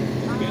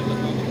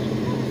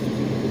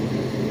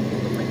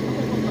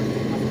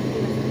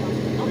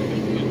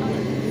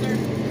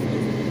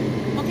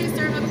okay,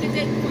 sir, have a good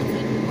day.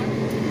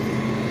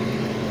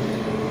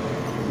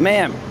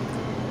 Ma'am,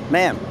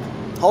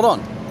 hold on.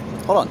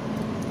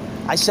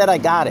 I said I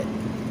got it.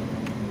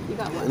 You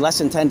got what? Less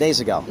than 10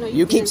 days ago. No,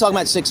 you keep talking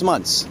about 6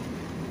 months.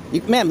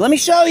 Ma'am, let me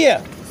show you.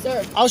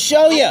 Sir. I'll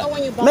show you. I know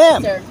when you bought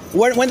Ma'am, it, sir.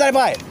 when did I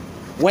buy it?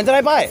 When did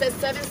I buy It it?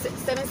 says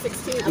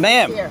 7/16.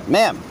 Ma'am.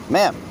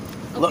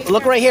 Okay,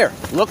 Look sir. right here.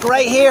 Look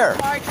right here.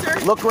 Card, sir.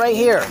 Look right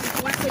here.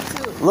 You want to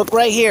say 2. Look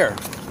right here.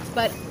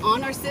 But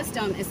on our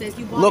system, it says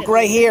you bought Look it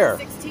right here.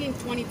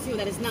 16/22.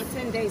 That is not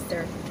 10 days,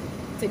 sir.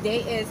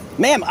 Today is...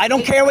 Ma'am, I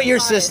don't care what your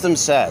system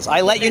says.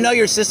 I let you know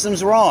your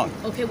system's wrong.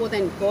 Okay, well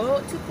then go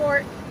to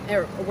court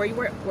or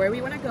wherever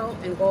you want to go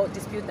and go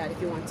dispute that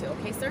if you want to.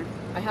 Okay, sir?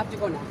 I have to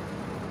go now.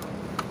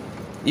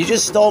 You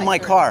just stole my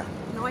car.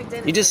 No, I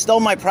didn't. You just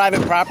stole my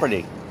private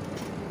property.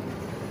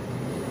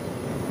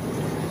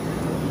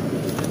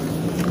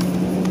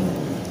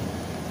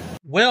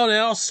 Well,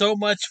 now, so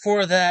much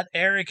for that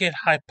arrogant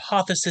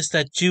hypothesis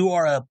that you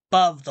are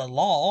above the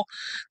law.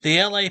 The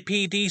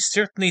LAPD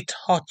certainly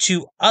taught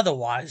you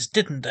otherwise,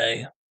 didn't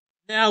they?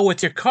 Now,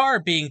 with your car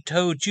being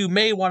towed, you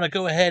may want to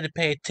go ahead and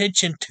pay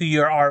attention to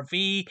your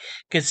RV,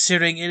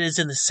 considering it is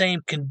in the same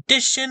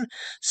condition.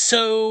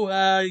 So,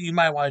 you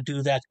might want to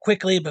do that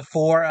quickly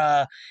before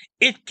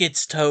it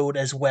gets towed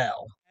as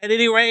well. At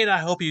any rate, I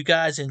hope you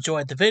guys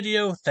enjoyed the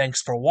video.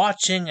 Thanks for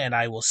watching, and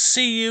I will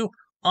see you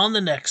on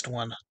the next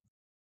one.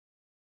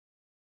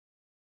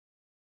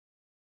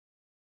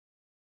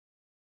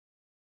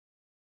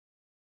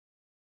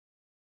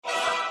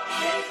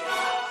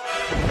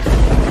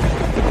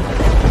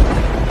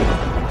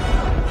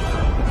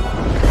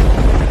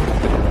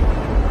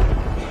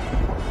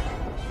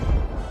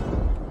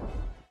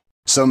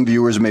 Some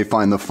viewers may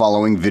find the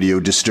following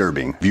video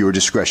disturbing. Viewer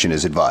discretion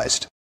is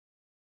advised.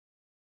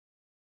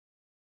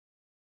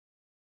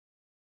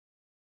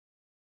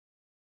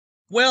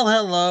 Well,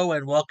 hello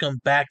and welcome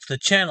back to the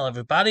channel,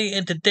 everybody.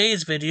 In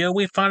today's video,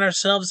 we find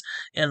ourselves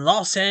in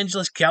Los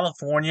Angeles,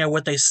 California,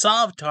 with a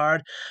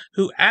Sovtard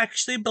who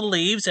actually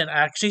believes and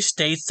actually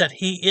states that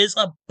he is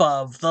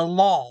above the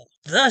law.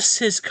 Thus,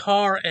 his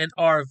car and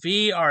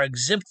RV are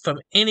exempt from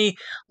any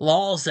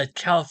laws that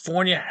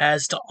California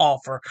has to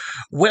offer.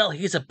 Well,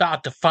 he's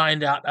about to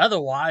find out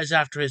otherwise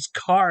after his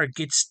car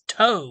gets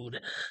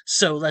towed.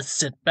 So let's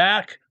sit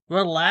back,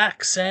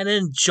 relax, and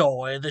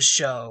enjoy the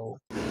show.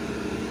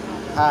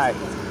 Hi.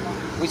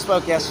 We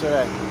spoke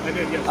yesterday. I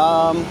did, yes.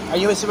 Are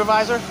you a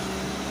supervisor?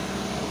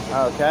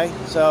 Okay.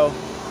 So,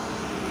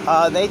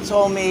 they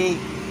told me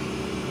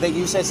that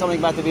you said something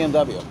about the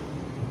BMW.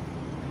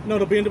 No,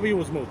 the BMW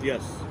was moved,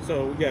 yes.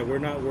 So, yeah, the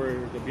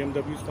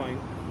BMW's fine.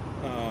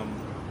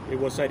 It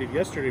was cited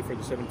yesterday for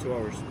the 72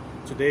 hours.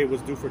 Today it was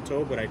due for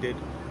tow, but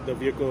the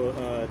vehicle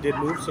did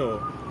move,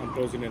 so I'm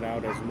closing it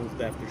out as moved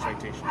after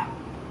citation.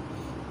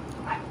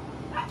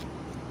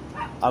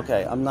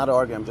 Okay, I'm not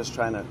arguing. I'm just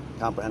trying to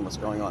comprehend what's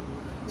going on.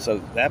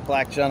 So that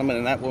black gentleman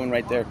and that woman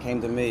right there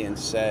came to me and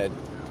said,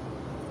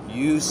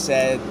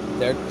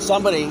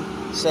 somebody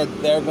said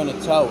they're going to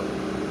tow it.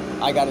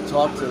 I got to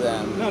talk to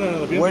them.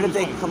 No. Where did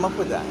they come up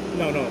with that?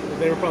 No.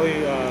 They were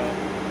probably...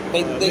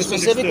 They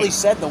specifically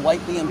said the white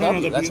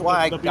BMW. No, That's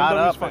why I got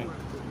up. Fine.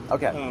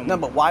 Okay. No,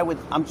 but why would...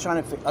 I'm just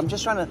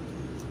trying to...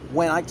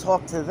 When I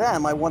talk to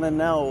them, I want to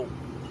know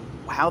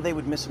how they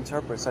would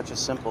misinterpret such a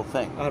simple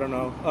thing. I don't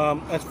know.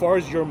 As far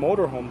as your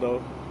motorhome,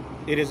 though,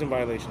 it is in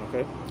violation,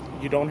 okay?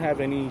 You don't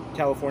have any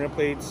California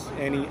plates,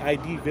 any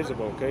ID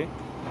visible, okay?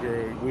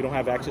 We don't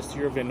have access to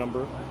your VIN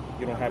number.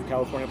 You don't have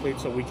California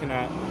plates, so we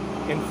cannot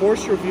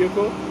enforce your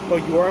vehicle,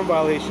 but you are in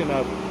violation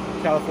of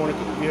California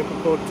Vehicle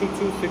Code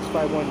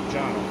 22651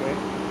 John, okay?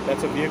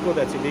 That's a vehicle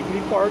that's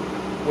illegally parked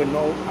with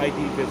no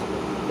ID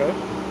visible, okay?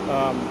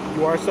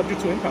 You are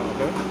subject to impound,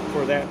 okay?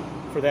 For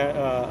that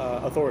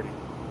authority.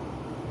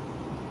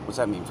 What's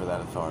that mean for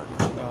that authority?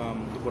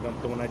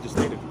 The one I just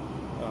stated.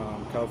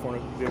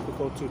 California Vehicle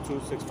Code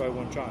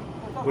 22651 John,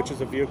 which is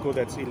a vehicle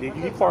that's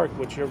illegally parked,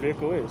 which your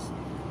vehicle is,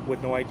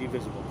 with no ID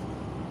visible.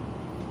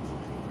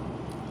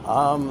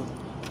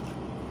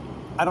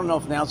 I don't know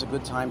if now's a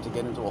good time to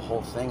get into a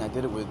whole thing. I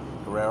did it with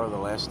Guerrero the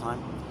last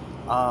time.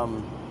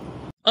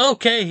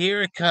 Okay,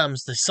 here it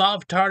comes. The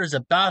Sovtard is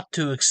about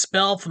to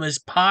expel from his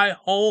pie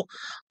hole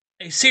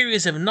a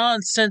series of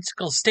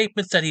nonsensical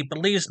statements that he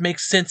believes make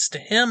sense to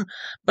him,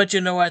 but you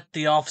know what?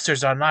 The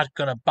officers are not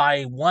going to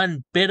buy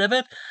one bit of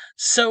it,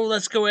 so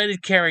let's go ahead and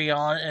carry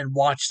on and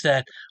watch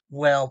that,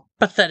 well,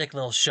 pathetic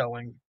little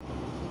showing.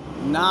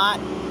 Not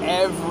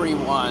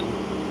everyone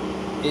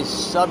is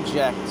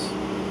subject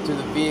to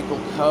the vehicle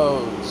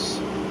codes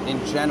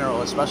in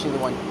general, especially the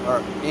one,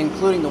 or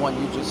including the one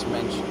you just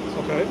mentioned.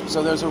 Okay.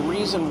 So there's a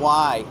reason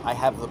why I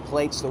have the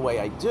plates the way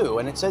I do,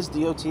 and it says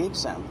DOT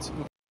exempt.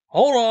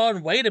 Hold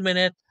on, wait a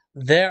minute.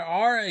 There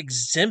are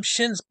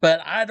exemptions,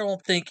 but I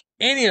don't think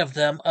any of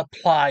them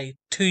apply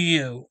to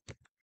you.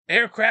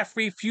 Aircraft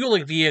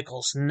refueling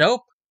vehicles,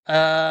 nope.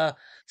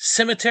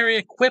 Cemetery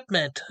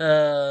equipment,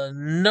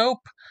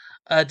 nope.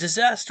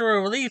 Disaster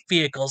relief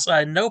vehicles,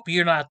 nope,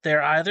 you're not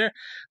there either.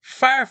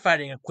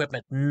 Firefighting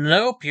equipment,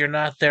 nope, you're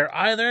not there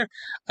either.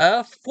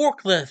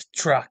 Forklift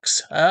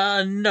trucks,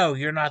 no,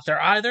 you're not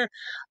there either.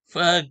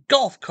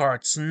 Golf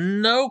carts,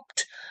 nope.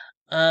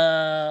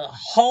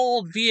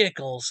 Hauled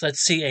vehicles. Let's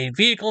see, a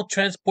vehicle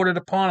transported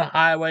upon a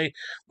highway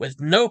with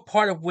no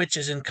part of which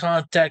is in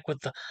contact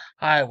with the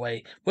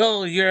highway.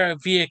 Well, your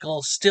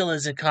vehicle still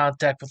is in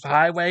contact with the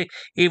highway,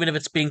 even if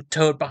it's being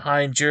towed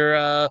behind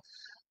your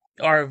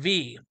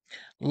RV.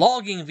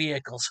 Logging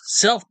vehicles,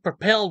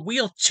 self-propelled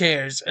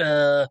wheelchairs.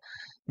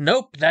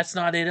 Nope, that's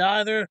not it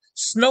either.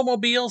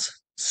 Snowmobiles,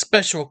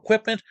 special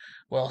equipment.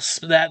 Well,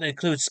 that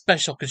includes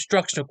special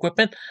construction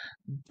equipment.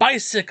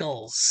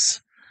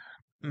 Bicycles,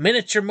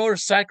 miniature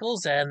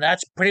motorcycles, and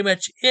that's pretty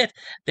much it.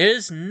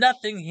 There's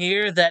nothing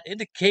here that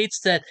indicates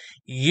that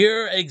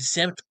you're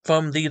exempt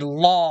from the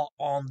law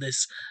on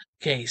this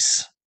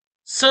case.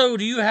 So,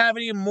 do you have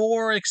any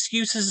more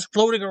excuses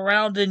floating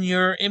around in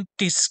your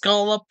empty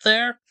skull up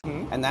there?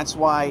 And that's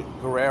why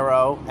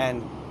Guerrero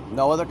and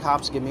no other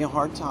cops give me a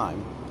hard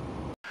time.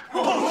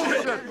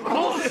 Bullshit!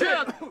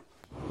 Bullshit!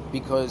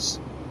 Because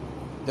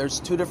there's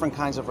two different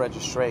kinds of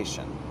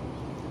registration.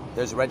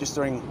 There's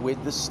registering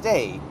with the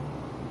state,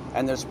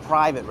 and there's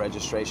private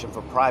registration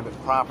for private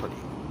property.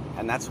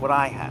 And that's what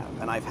I have.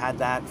 And I've had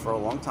that for a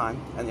long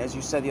time. And as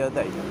you said the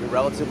other day, you're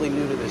relatively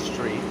new to this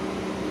street.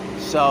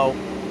 So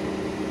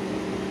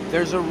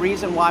there's a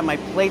reason why my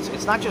plates,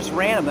 it's not just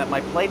random that my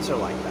plates are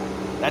like that.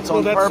 That's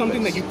on purpose. Well, that's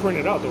something that you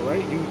printed out though,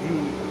 right? You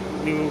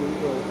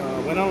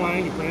went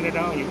online, you printed it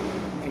out,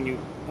 and you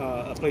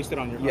placed it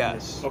on your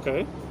Yes.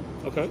 Okay.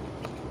 Okay.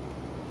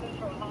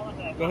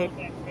 Go ahead.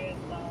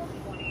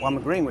 Well, I'm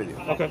agreeing with you.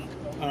 Okay.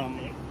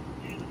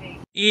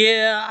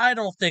 Yeah, I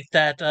don't think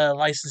that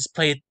license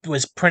plate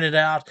was printed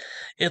out.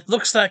 It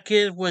looks like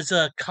it was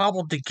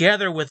cobbled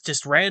together with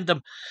just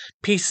random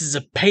pieces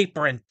of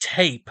paper and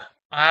tape.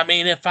 I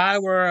mean, if I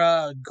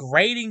were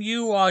grading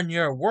you on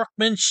your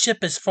workmanship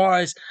as far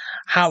as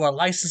how a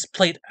license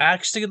plate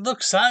actually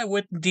looks, I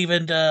wouldn't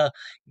even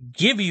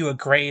give you a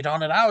grade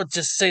on it. I would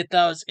just say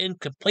that was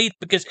incomplete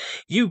because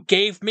you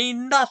gave me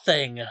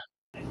nothing.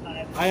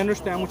 I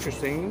understand what you're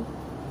saying,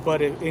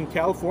 but in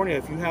California,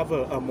 if you have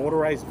a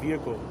motorized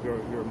vehicle,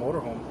 your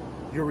motorhome,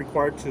 you're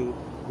required to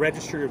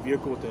register your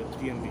vehicle with the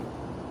DMV.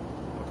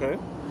 Okay?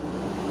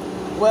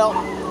 Well,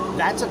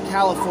 that's a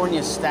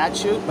California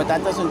statute, but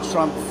that doesn't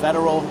trump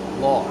federal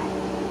law.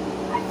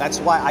 That's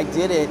why I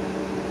did it,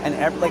 and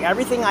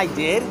everything I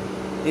did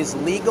is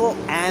legal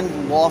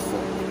and lawful.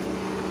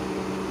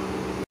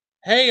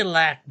 Hey,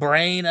 Lack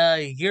Brain,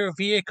 your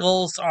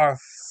vehicles are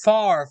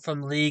far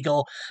from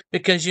legal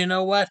because you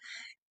know what?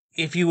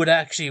 If you would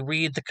actually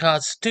read the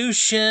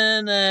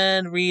Constitution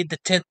and read the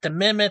 10th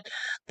Amendment,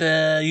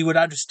 you would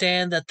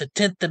understand that the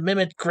 10th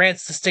Amendment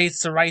grants the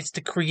states the rights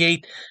to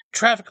create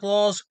traffic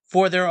laws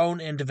for their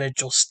own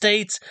individual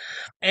states,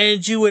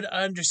 and you would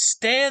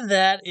understand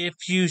that if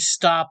you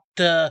stopped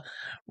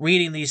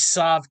reading these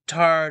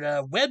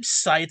Sovtard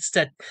websites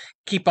that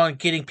keep on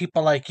getting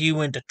people like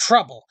you into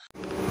trouble.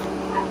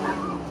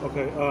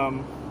 Okay,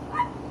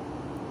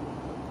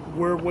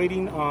 we're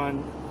waiting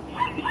on...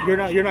 You're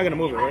not going to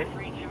move it, right?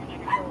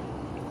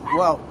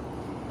 Well,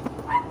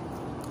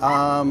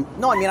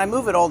 no, I mean, I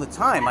move it all the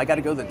time. I got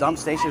to go to the dump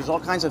station. There's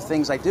all kinds of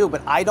things I do,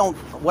 but I don't,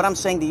 what I'm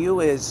saying to you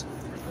is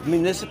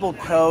municipal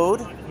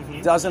code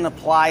doesn't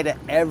apply to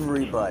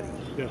everybody.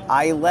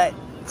 Yeah.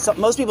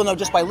 Most people know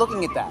just by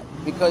looking at that,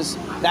 because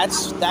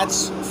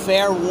that's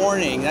fair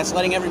warning. That's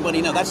letting everybody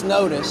know. That's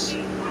notice.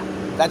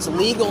 That's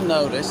legal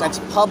notice. That's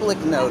public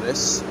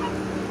notice.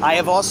 I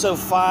have also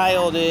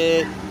filed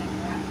it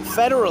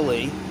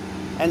federally,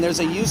 and there's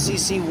a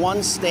UCC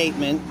 1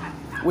 statement,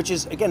 which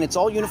is, again, it's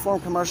all Uniform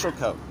Commercial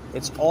Code.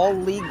 It's all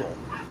legal.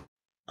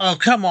 Oh,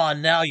 come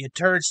on now, you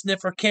turd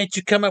sniffer. Can't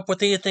you come up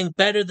with anything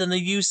better than the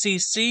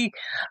UCC?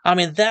 I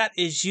mean, that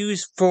is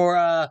used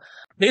for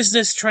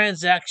business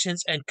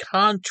transactions and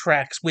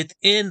contracts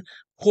within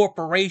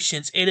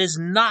corporations. It is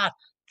not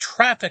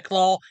traffic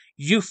law,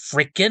 you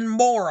freaking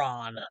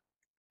moron.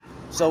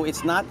 So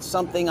it's not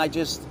something I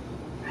just,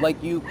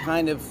 like you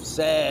kind of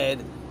said,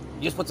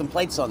 you just put some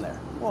plates on there.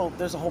 Well,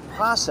 there's a whole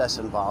process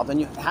involved,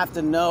 and you have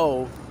to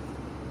know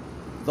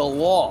the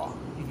law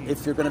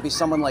if you're going to be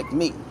someone like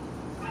me.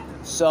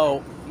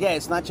 So, yeah,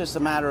 it's not just a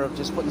matter of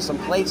just putting some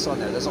plates on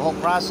there. There's a whole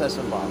process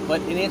involved.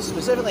 But in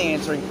specifically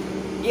answering,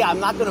 yeah, I'm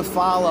not going to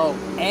follow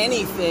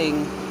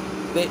anything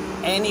that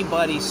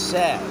anybody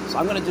says.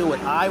 I'm going to do what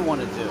I want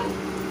to do,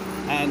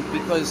 and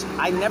because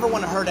I never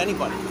want to hurt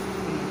anybody.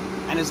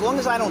 And as long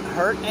as I don't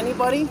hurt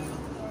anybody,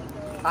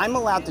 I'm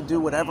allowed to do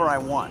whatever I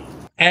want.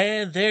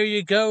 And there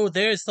you go.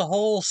 There's the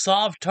whole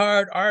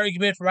Sovtard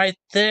argument right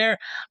there.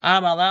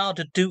 I'm allowed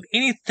to do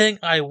anything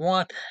I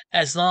want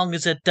as long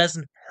as it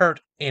doesn't hurt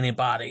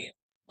anybody.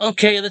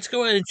 Okay, let's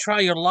go ahead and try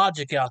your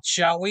logic out,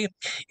 shall we?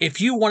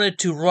 If you wanted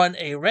to run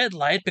a red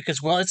light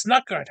because, well, it's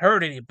not going to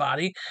hurt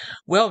anybody,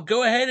 well,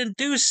 go ahead and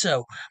do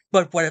so.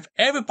 But what if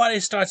everybody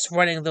starts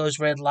running those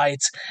red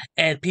lights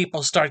and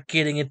people start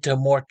getting into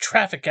more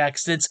traffic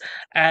accidents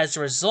as a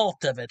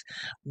result of it?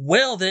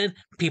 Well, then,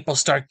 people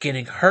start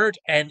getting hurt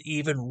and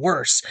even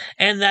worse.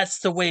 And that's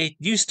the way it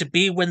used to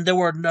be when there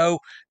were no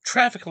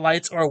traffic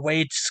lights or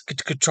ways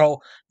to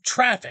control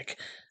traffic.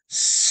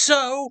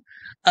 So,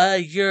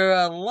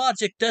 your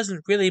logic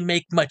doesn't really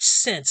make much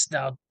sense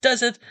now,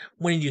 does it,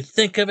 when you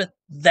think of it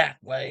that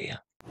way?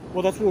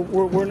 Well, that's what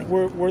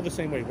we're the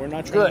same way. We're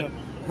not trying to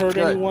hurt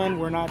anyone.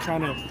 We're not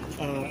trying to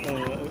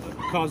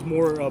cause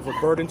more of a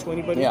burden to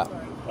anybody. Yeah.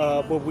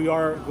 But we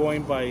are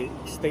going by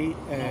state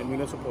and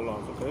municipal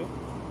laws, okay?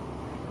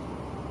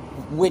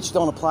 Which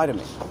don't apply to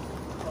me.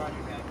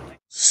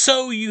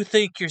 So you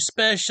think you're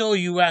special?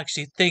 You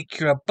actually think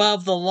you're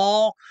above the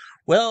law?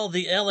 Well,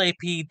 the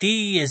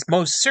LAPD is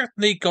most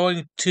certainly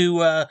going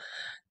to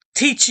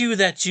teach you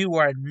that you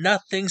are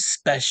nothing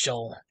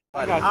special.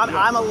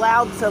 I'm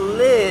allowed to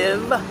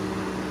live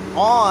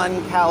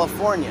on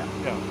California,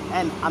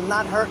 and I'm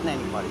not hurting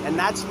anybody. And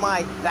that's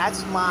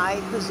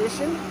my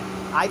position.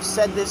 I've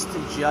said this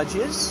to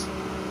judges.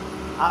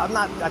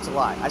 That's a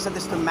lie. I said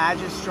this to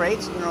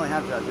magistrates. We don't really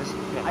have judges.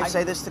 I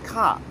say this to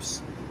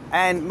cops.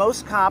 And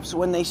most cops,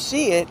 when they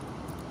see it,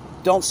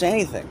 don't say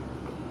anything.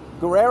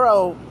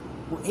 Guerrero,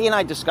 he and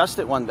I discussed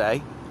it one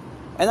day,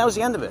 and that was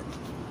the end of it.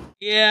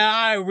 Yeah,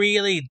 I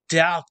really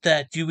doubt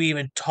that you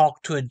even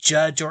talked to a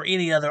judge or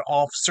any other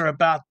officer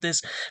about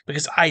this,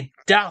 because I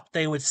doubt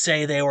they would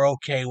say they were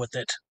okay with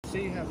it.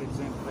 Say you have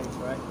exempt plates,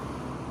 right?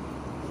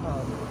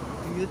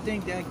 Do you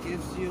think that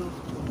gives you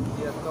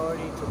the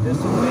authority to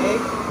disobey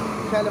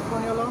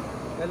California law,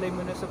 LA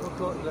Municipal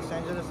Code, Los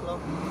Angeles law?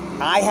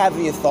 I have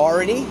the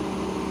authority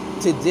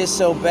to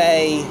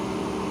disobey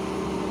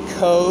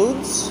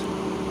codes,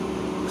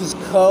 because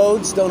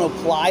codes don't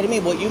apply to me.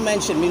 What you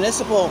mentioned,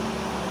 municipal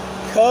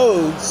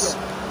codes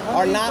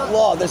are not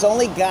law. There's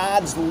only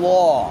God's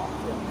law.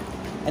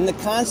 And the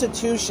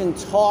Constitution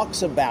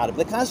talks about it.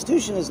 The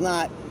Constitution is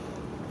not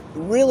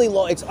really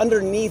law. It's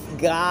underneath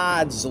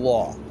God's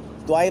law.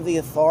 Do I have the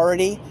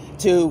authority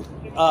to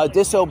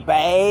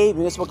disobey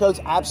municipal codes?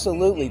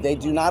 Absolutely. They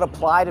do not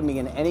apply to me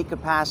in any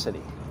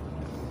capacity.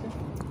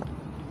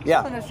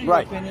 Yeah,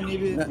 right.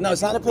 No,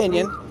 it's not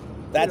opinion.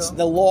 That's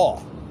the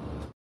law.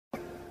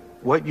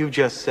 What you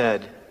just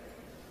said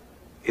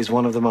is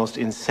one of the most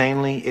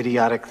insanely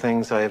idiotic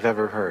things I have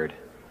ever heard.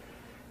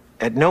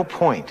 At no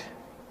point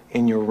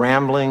in your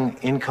rambling,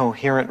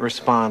 incoherent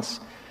response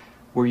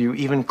were you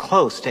even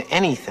close to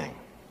anything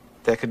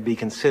that could be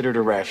considered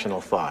a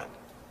rational thought.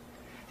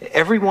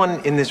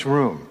 Everyone in this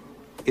room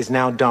is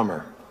now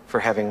dumber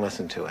for having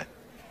listened to it.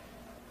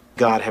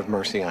 God have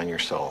mercy on your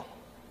soul.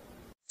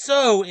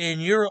 So,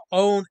 in your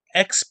own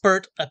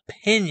expert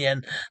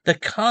opinion, the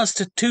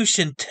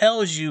Constitution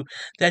tells you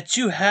that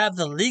you have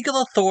the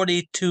legal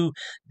authority to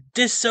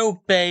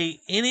disobey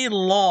any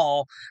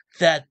law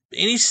that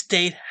any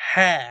state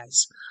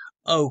has.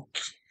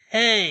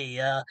 Okay,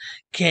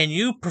 can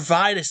you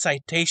provide a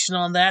citation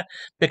on that?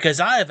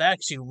 Because I have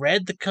actually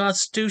read the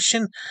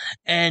Constitution,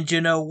 and you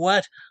know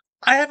what?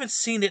 I haven't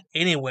seen it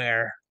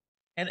anywhere.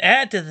 And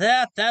add to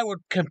that, that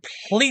would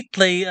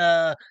completely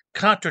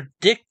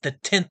contradict the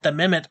 10th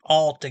Amendment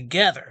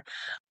altogether.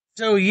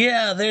 So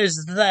yeah,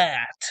 there's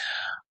that.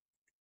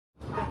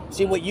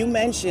 See, what you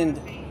mentioned,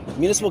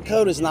 municipal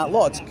code is not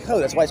law, it's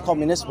code. That's why it's called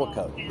municipal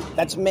code.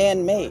 That's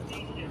man-made.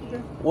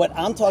 What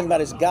I'm talking about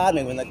is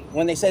God-made.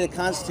 When they say the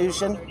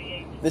Constitution,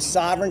 the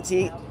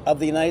sovereignty of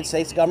the United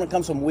States government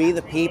comes from we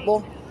the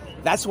people,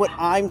 that's what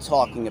I'm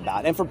talking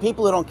about. And for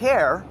people who don't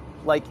care,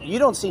 like you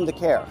don't seem to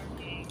care.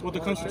 Well, the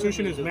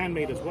Constitution is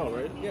man-made as well,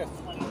 right? Yes.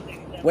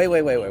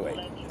 Wait.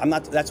 I'm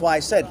not. That's why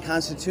I said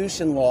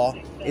Constitution law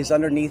is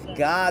underneath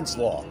God's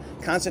law.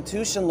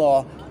 Constitution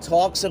law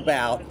talks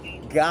about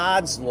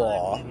God's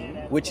law,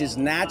 which is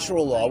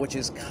natural law, which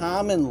is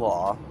common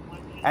law,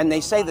 and they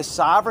say the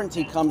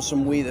sovereignty comes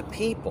from we the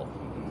people.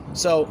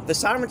 So the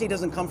sovereignty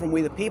doesn't come from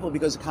we the people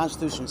because the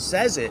Constitution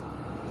says it.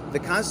 The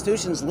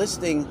Constitution's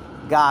listing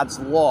God's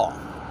law,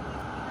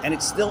 and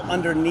it's still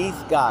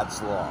underneath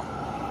God's law.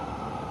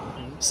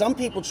 Some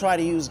people try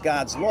to use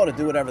God's law to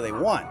do whatever they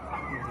want.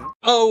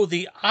 Oh,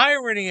 the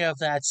irony of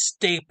that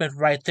statement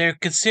right there,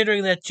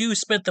 considering that you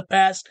spent the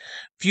past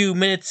few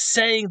minutes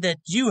saying that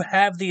you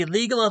have the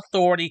legal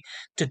authority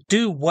to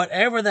do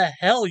whatever the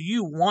hell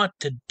you want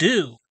to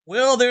do.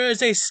 Well, there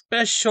is a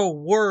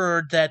special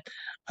word that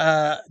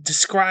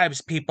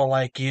describes people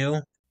like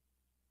you.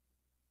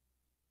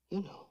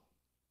 You know,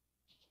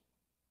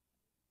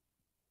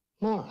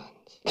 morons.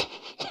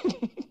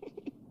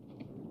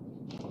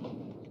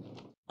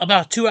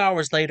 About 2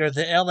 hours later,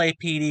 the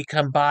LAPD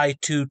come by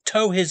to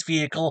tow his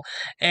vehicle,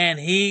 and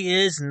he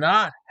is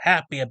not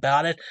happy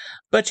about it.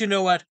 But you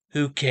know what?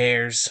 Who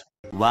cares?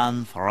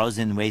 One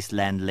frozen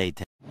wasteland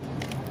later.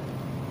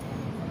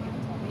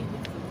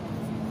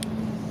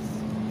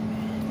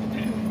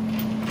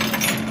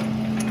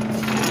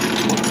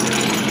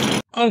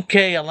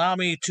 Okay, allow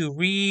me to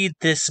read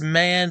this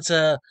man's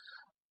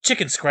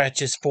chicken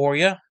scratches for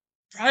you.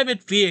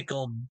 Private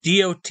vehicle,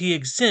 DOT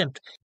exempt.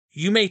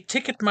 You may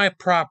ticket my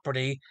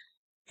property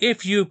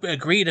if you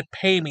agree to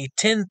pay me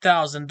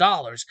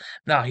 $10,000.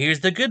 Now,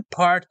 here's the good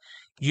part.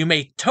 You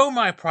may tow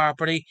my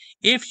property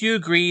if you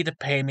agree to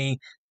pay me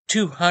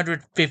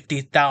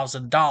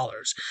 $250,000.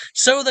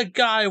 So the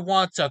guy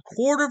wants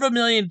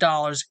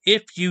 $250,000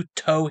 if you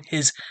tow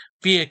his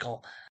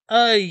vehicle.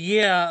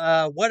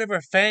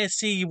 Whatever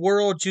fantasy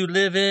world you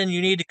live in,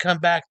 you need to come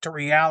back to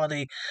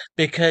reality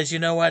because you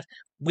know what?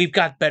 We've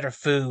got better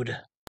food.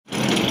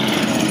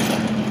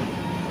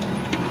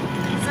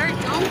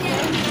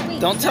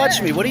 Don't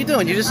touch me. What are you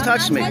doing? You just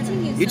touched me.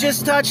 You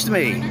just touched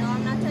me. No,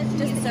 I'm not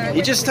touching you, sir.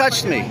 You just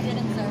touched me.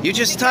 You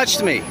just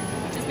touched me.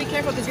 Just be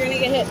careful because you're going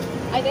to get hit.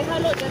 I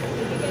déjalo, just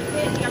if you get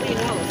hit, he already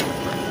knows.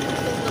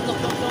 Don't go,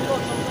 don't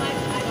fly. I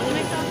don't know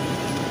myself.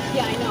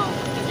 Yeah, I know.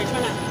 Because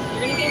you're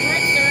going to get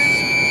hurt, sir.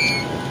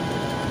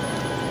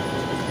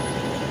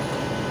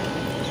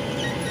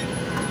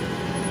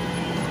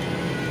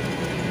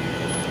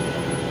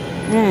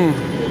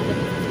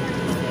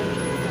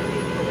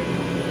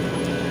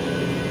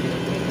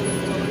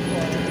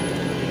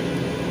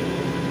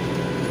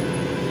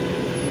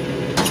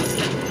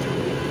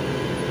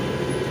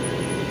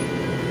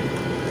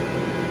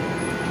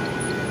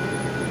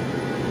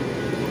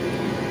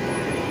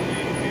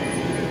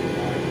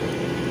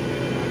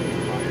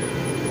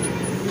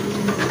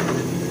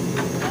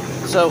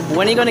 So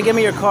when are you going to give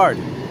me your card?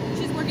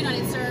 She's working on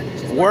it, sir.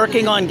 She's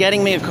Working on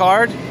getting me a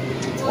card?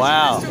 Well,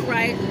 Wow. She has to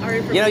write our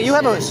information. You know, you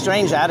have a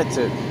strange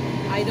attitude.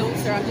 I don't,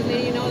 sir. I'm just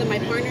letting you know that my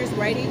partner's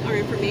writing our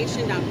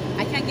information down.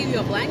 I can't give you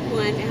a blank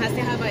one. It has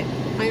to have my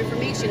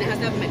information. It has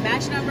to have my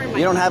badge number.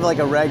 You don't have like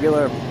a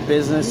regular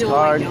business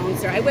card? No, I don't,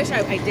 sir. I wish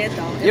I did,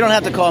 though. You don't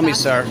have to call me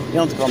sir. You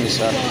don't have to call me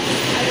sir.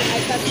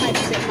 Well, that's my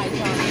job.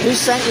 Who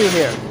sent you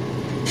here?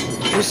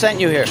 Who sent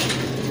you here?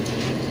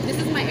 This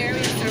is my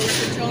area, sir.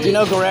 We're patrolling. Do you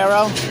know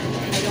Guerrero? I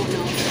don't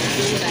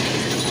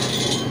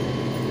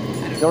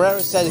know. Guerrero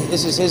said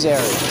this is his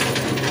area.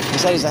 He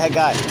said he's the head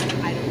guy.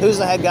 Who's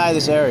the head guy of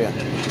this area?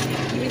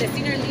 You mean the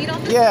senior lead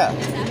officer? Yeah.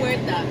 Where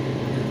the?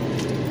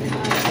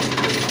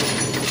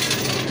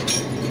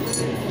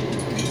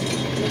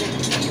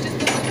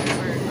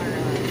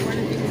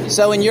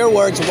 So in your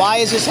words, why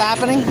is this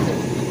happening? The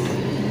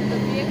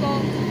vehicle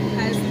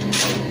has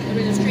the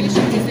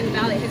registration is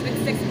invalid. It has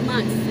been 6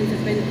 months since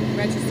it's been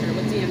registered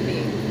with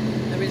DMV.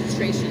 The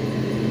registration.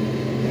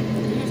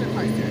 Here's our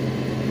card, sir.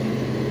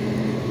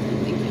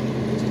 Thank you.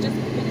 She just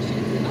finished it.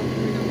 Oh,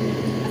 no.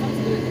 I thought it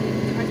was good.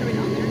 The cards already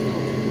on there, so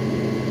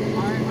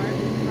our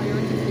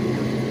priorities are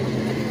now.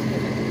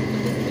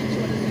 Just make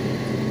sure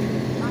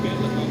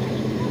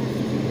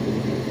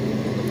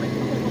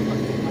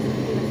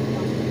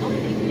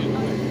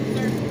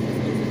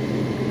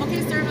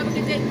Okay, sir. Have a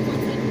good day.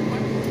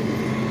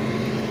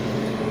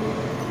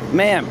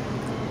 Ma'am,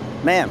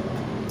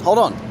 hold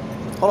on.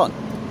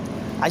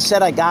 I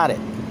said I got it.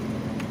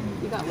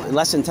 You got what?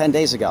 Less than 10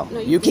 days ago. No,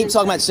 you keep didn't.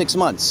 talking about 6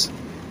 months.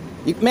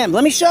 Ma'am,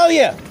 let me show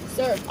you.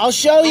 Sir. I'll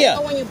show you. I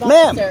know when you bought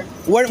Ma'am, it, sir.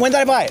 when did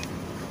I buy it?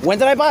 When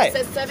did I buy It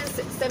it? says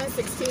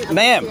 7/16.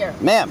 Ma'am.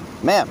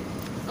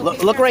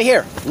 Okay, Look sir. right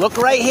here. Look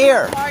right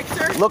here. Card,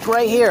 sir. Look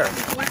right here.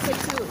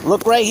 162.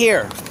 Look right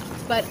here.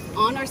 But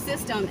on our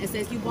system, it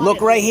says you bought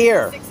Look it right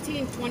here.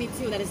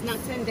 16/22. That is not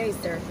 10 days,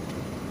 sir.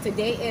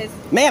 Today is.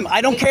 Ma'am,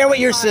 I don't care what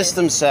your 8/25.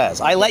 system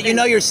says. I let you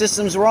know your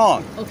system's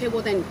wrong. Okay,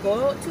 well then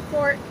go to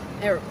court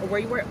or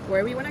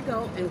wherever you want to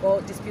go and go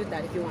dispute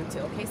that if you want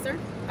to. Okay, sir?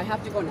 I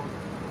have to go now.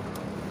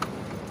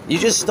 You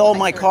just stole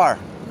my car.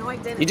 No, I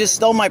didn't. You just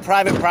stole my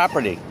private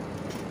property.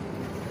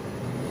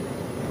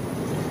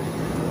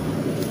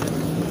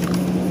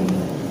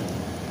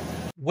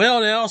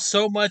 Well, now,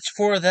 so much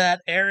for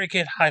that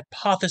arrogant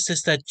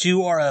hypothesis that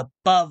you are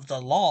above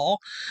the law.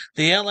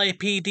 The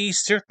LAPD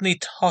certainly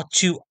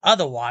taught you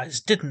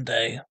otherwise, didn't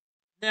they?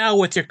 Now,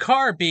 with your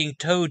car being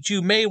towed,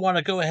 you may want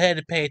to go ahead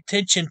and pay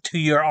attention to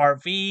your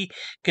RV,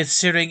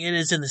 considering it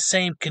is in the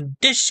same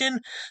condition.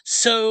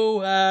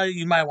 So,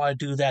 you might want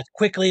to do that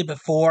quickly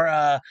before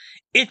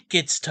it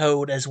gets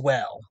towed as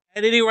well.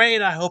 At any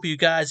rate, I hope you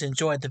guys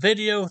enjoyed the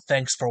video.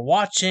 Thanks for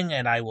watching,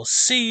 and I will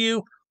see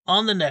you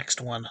on the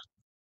next one.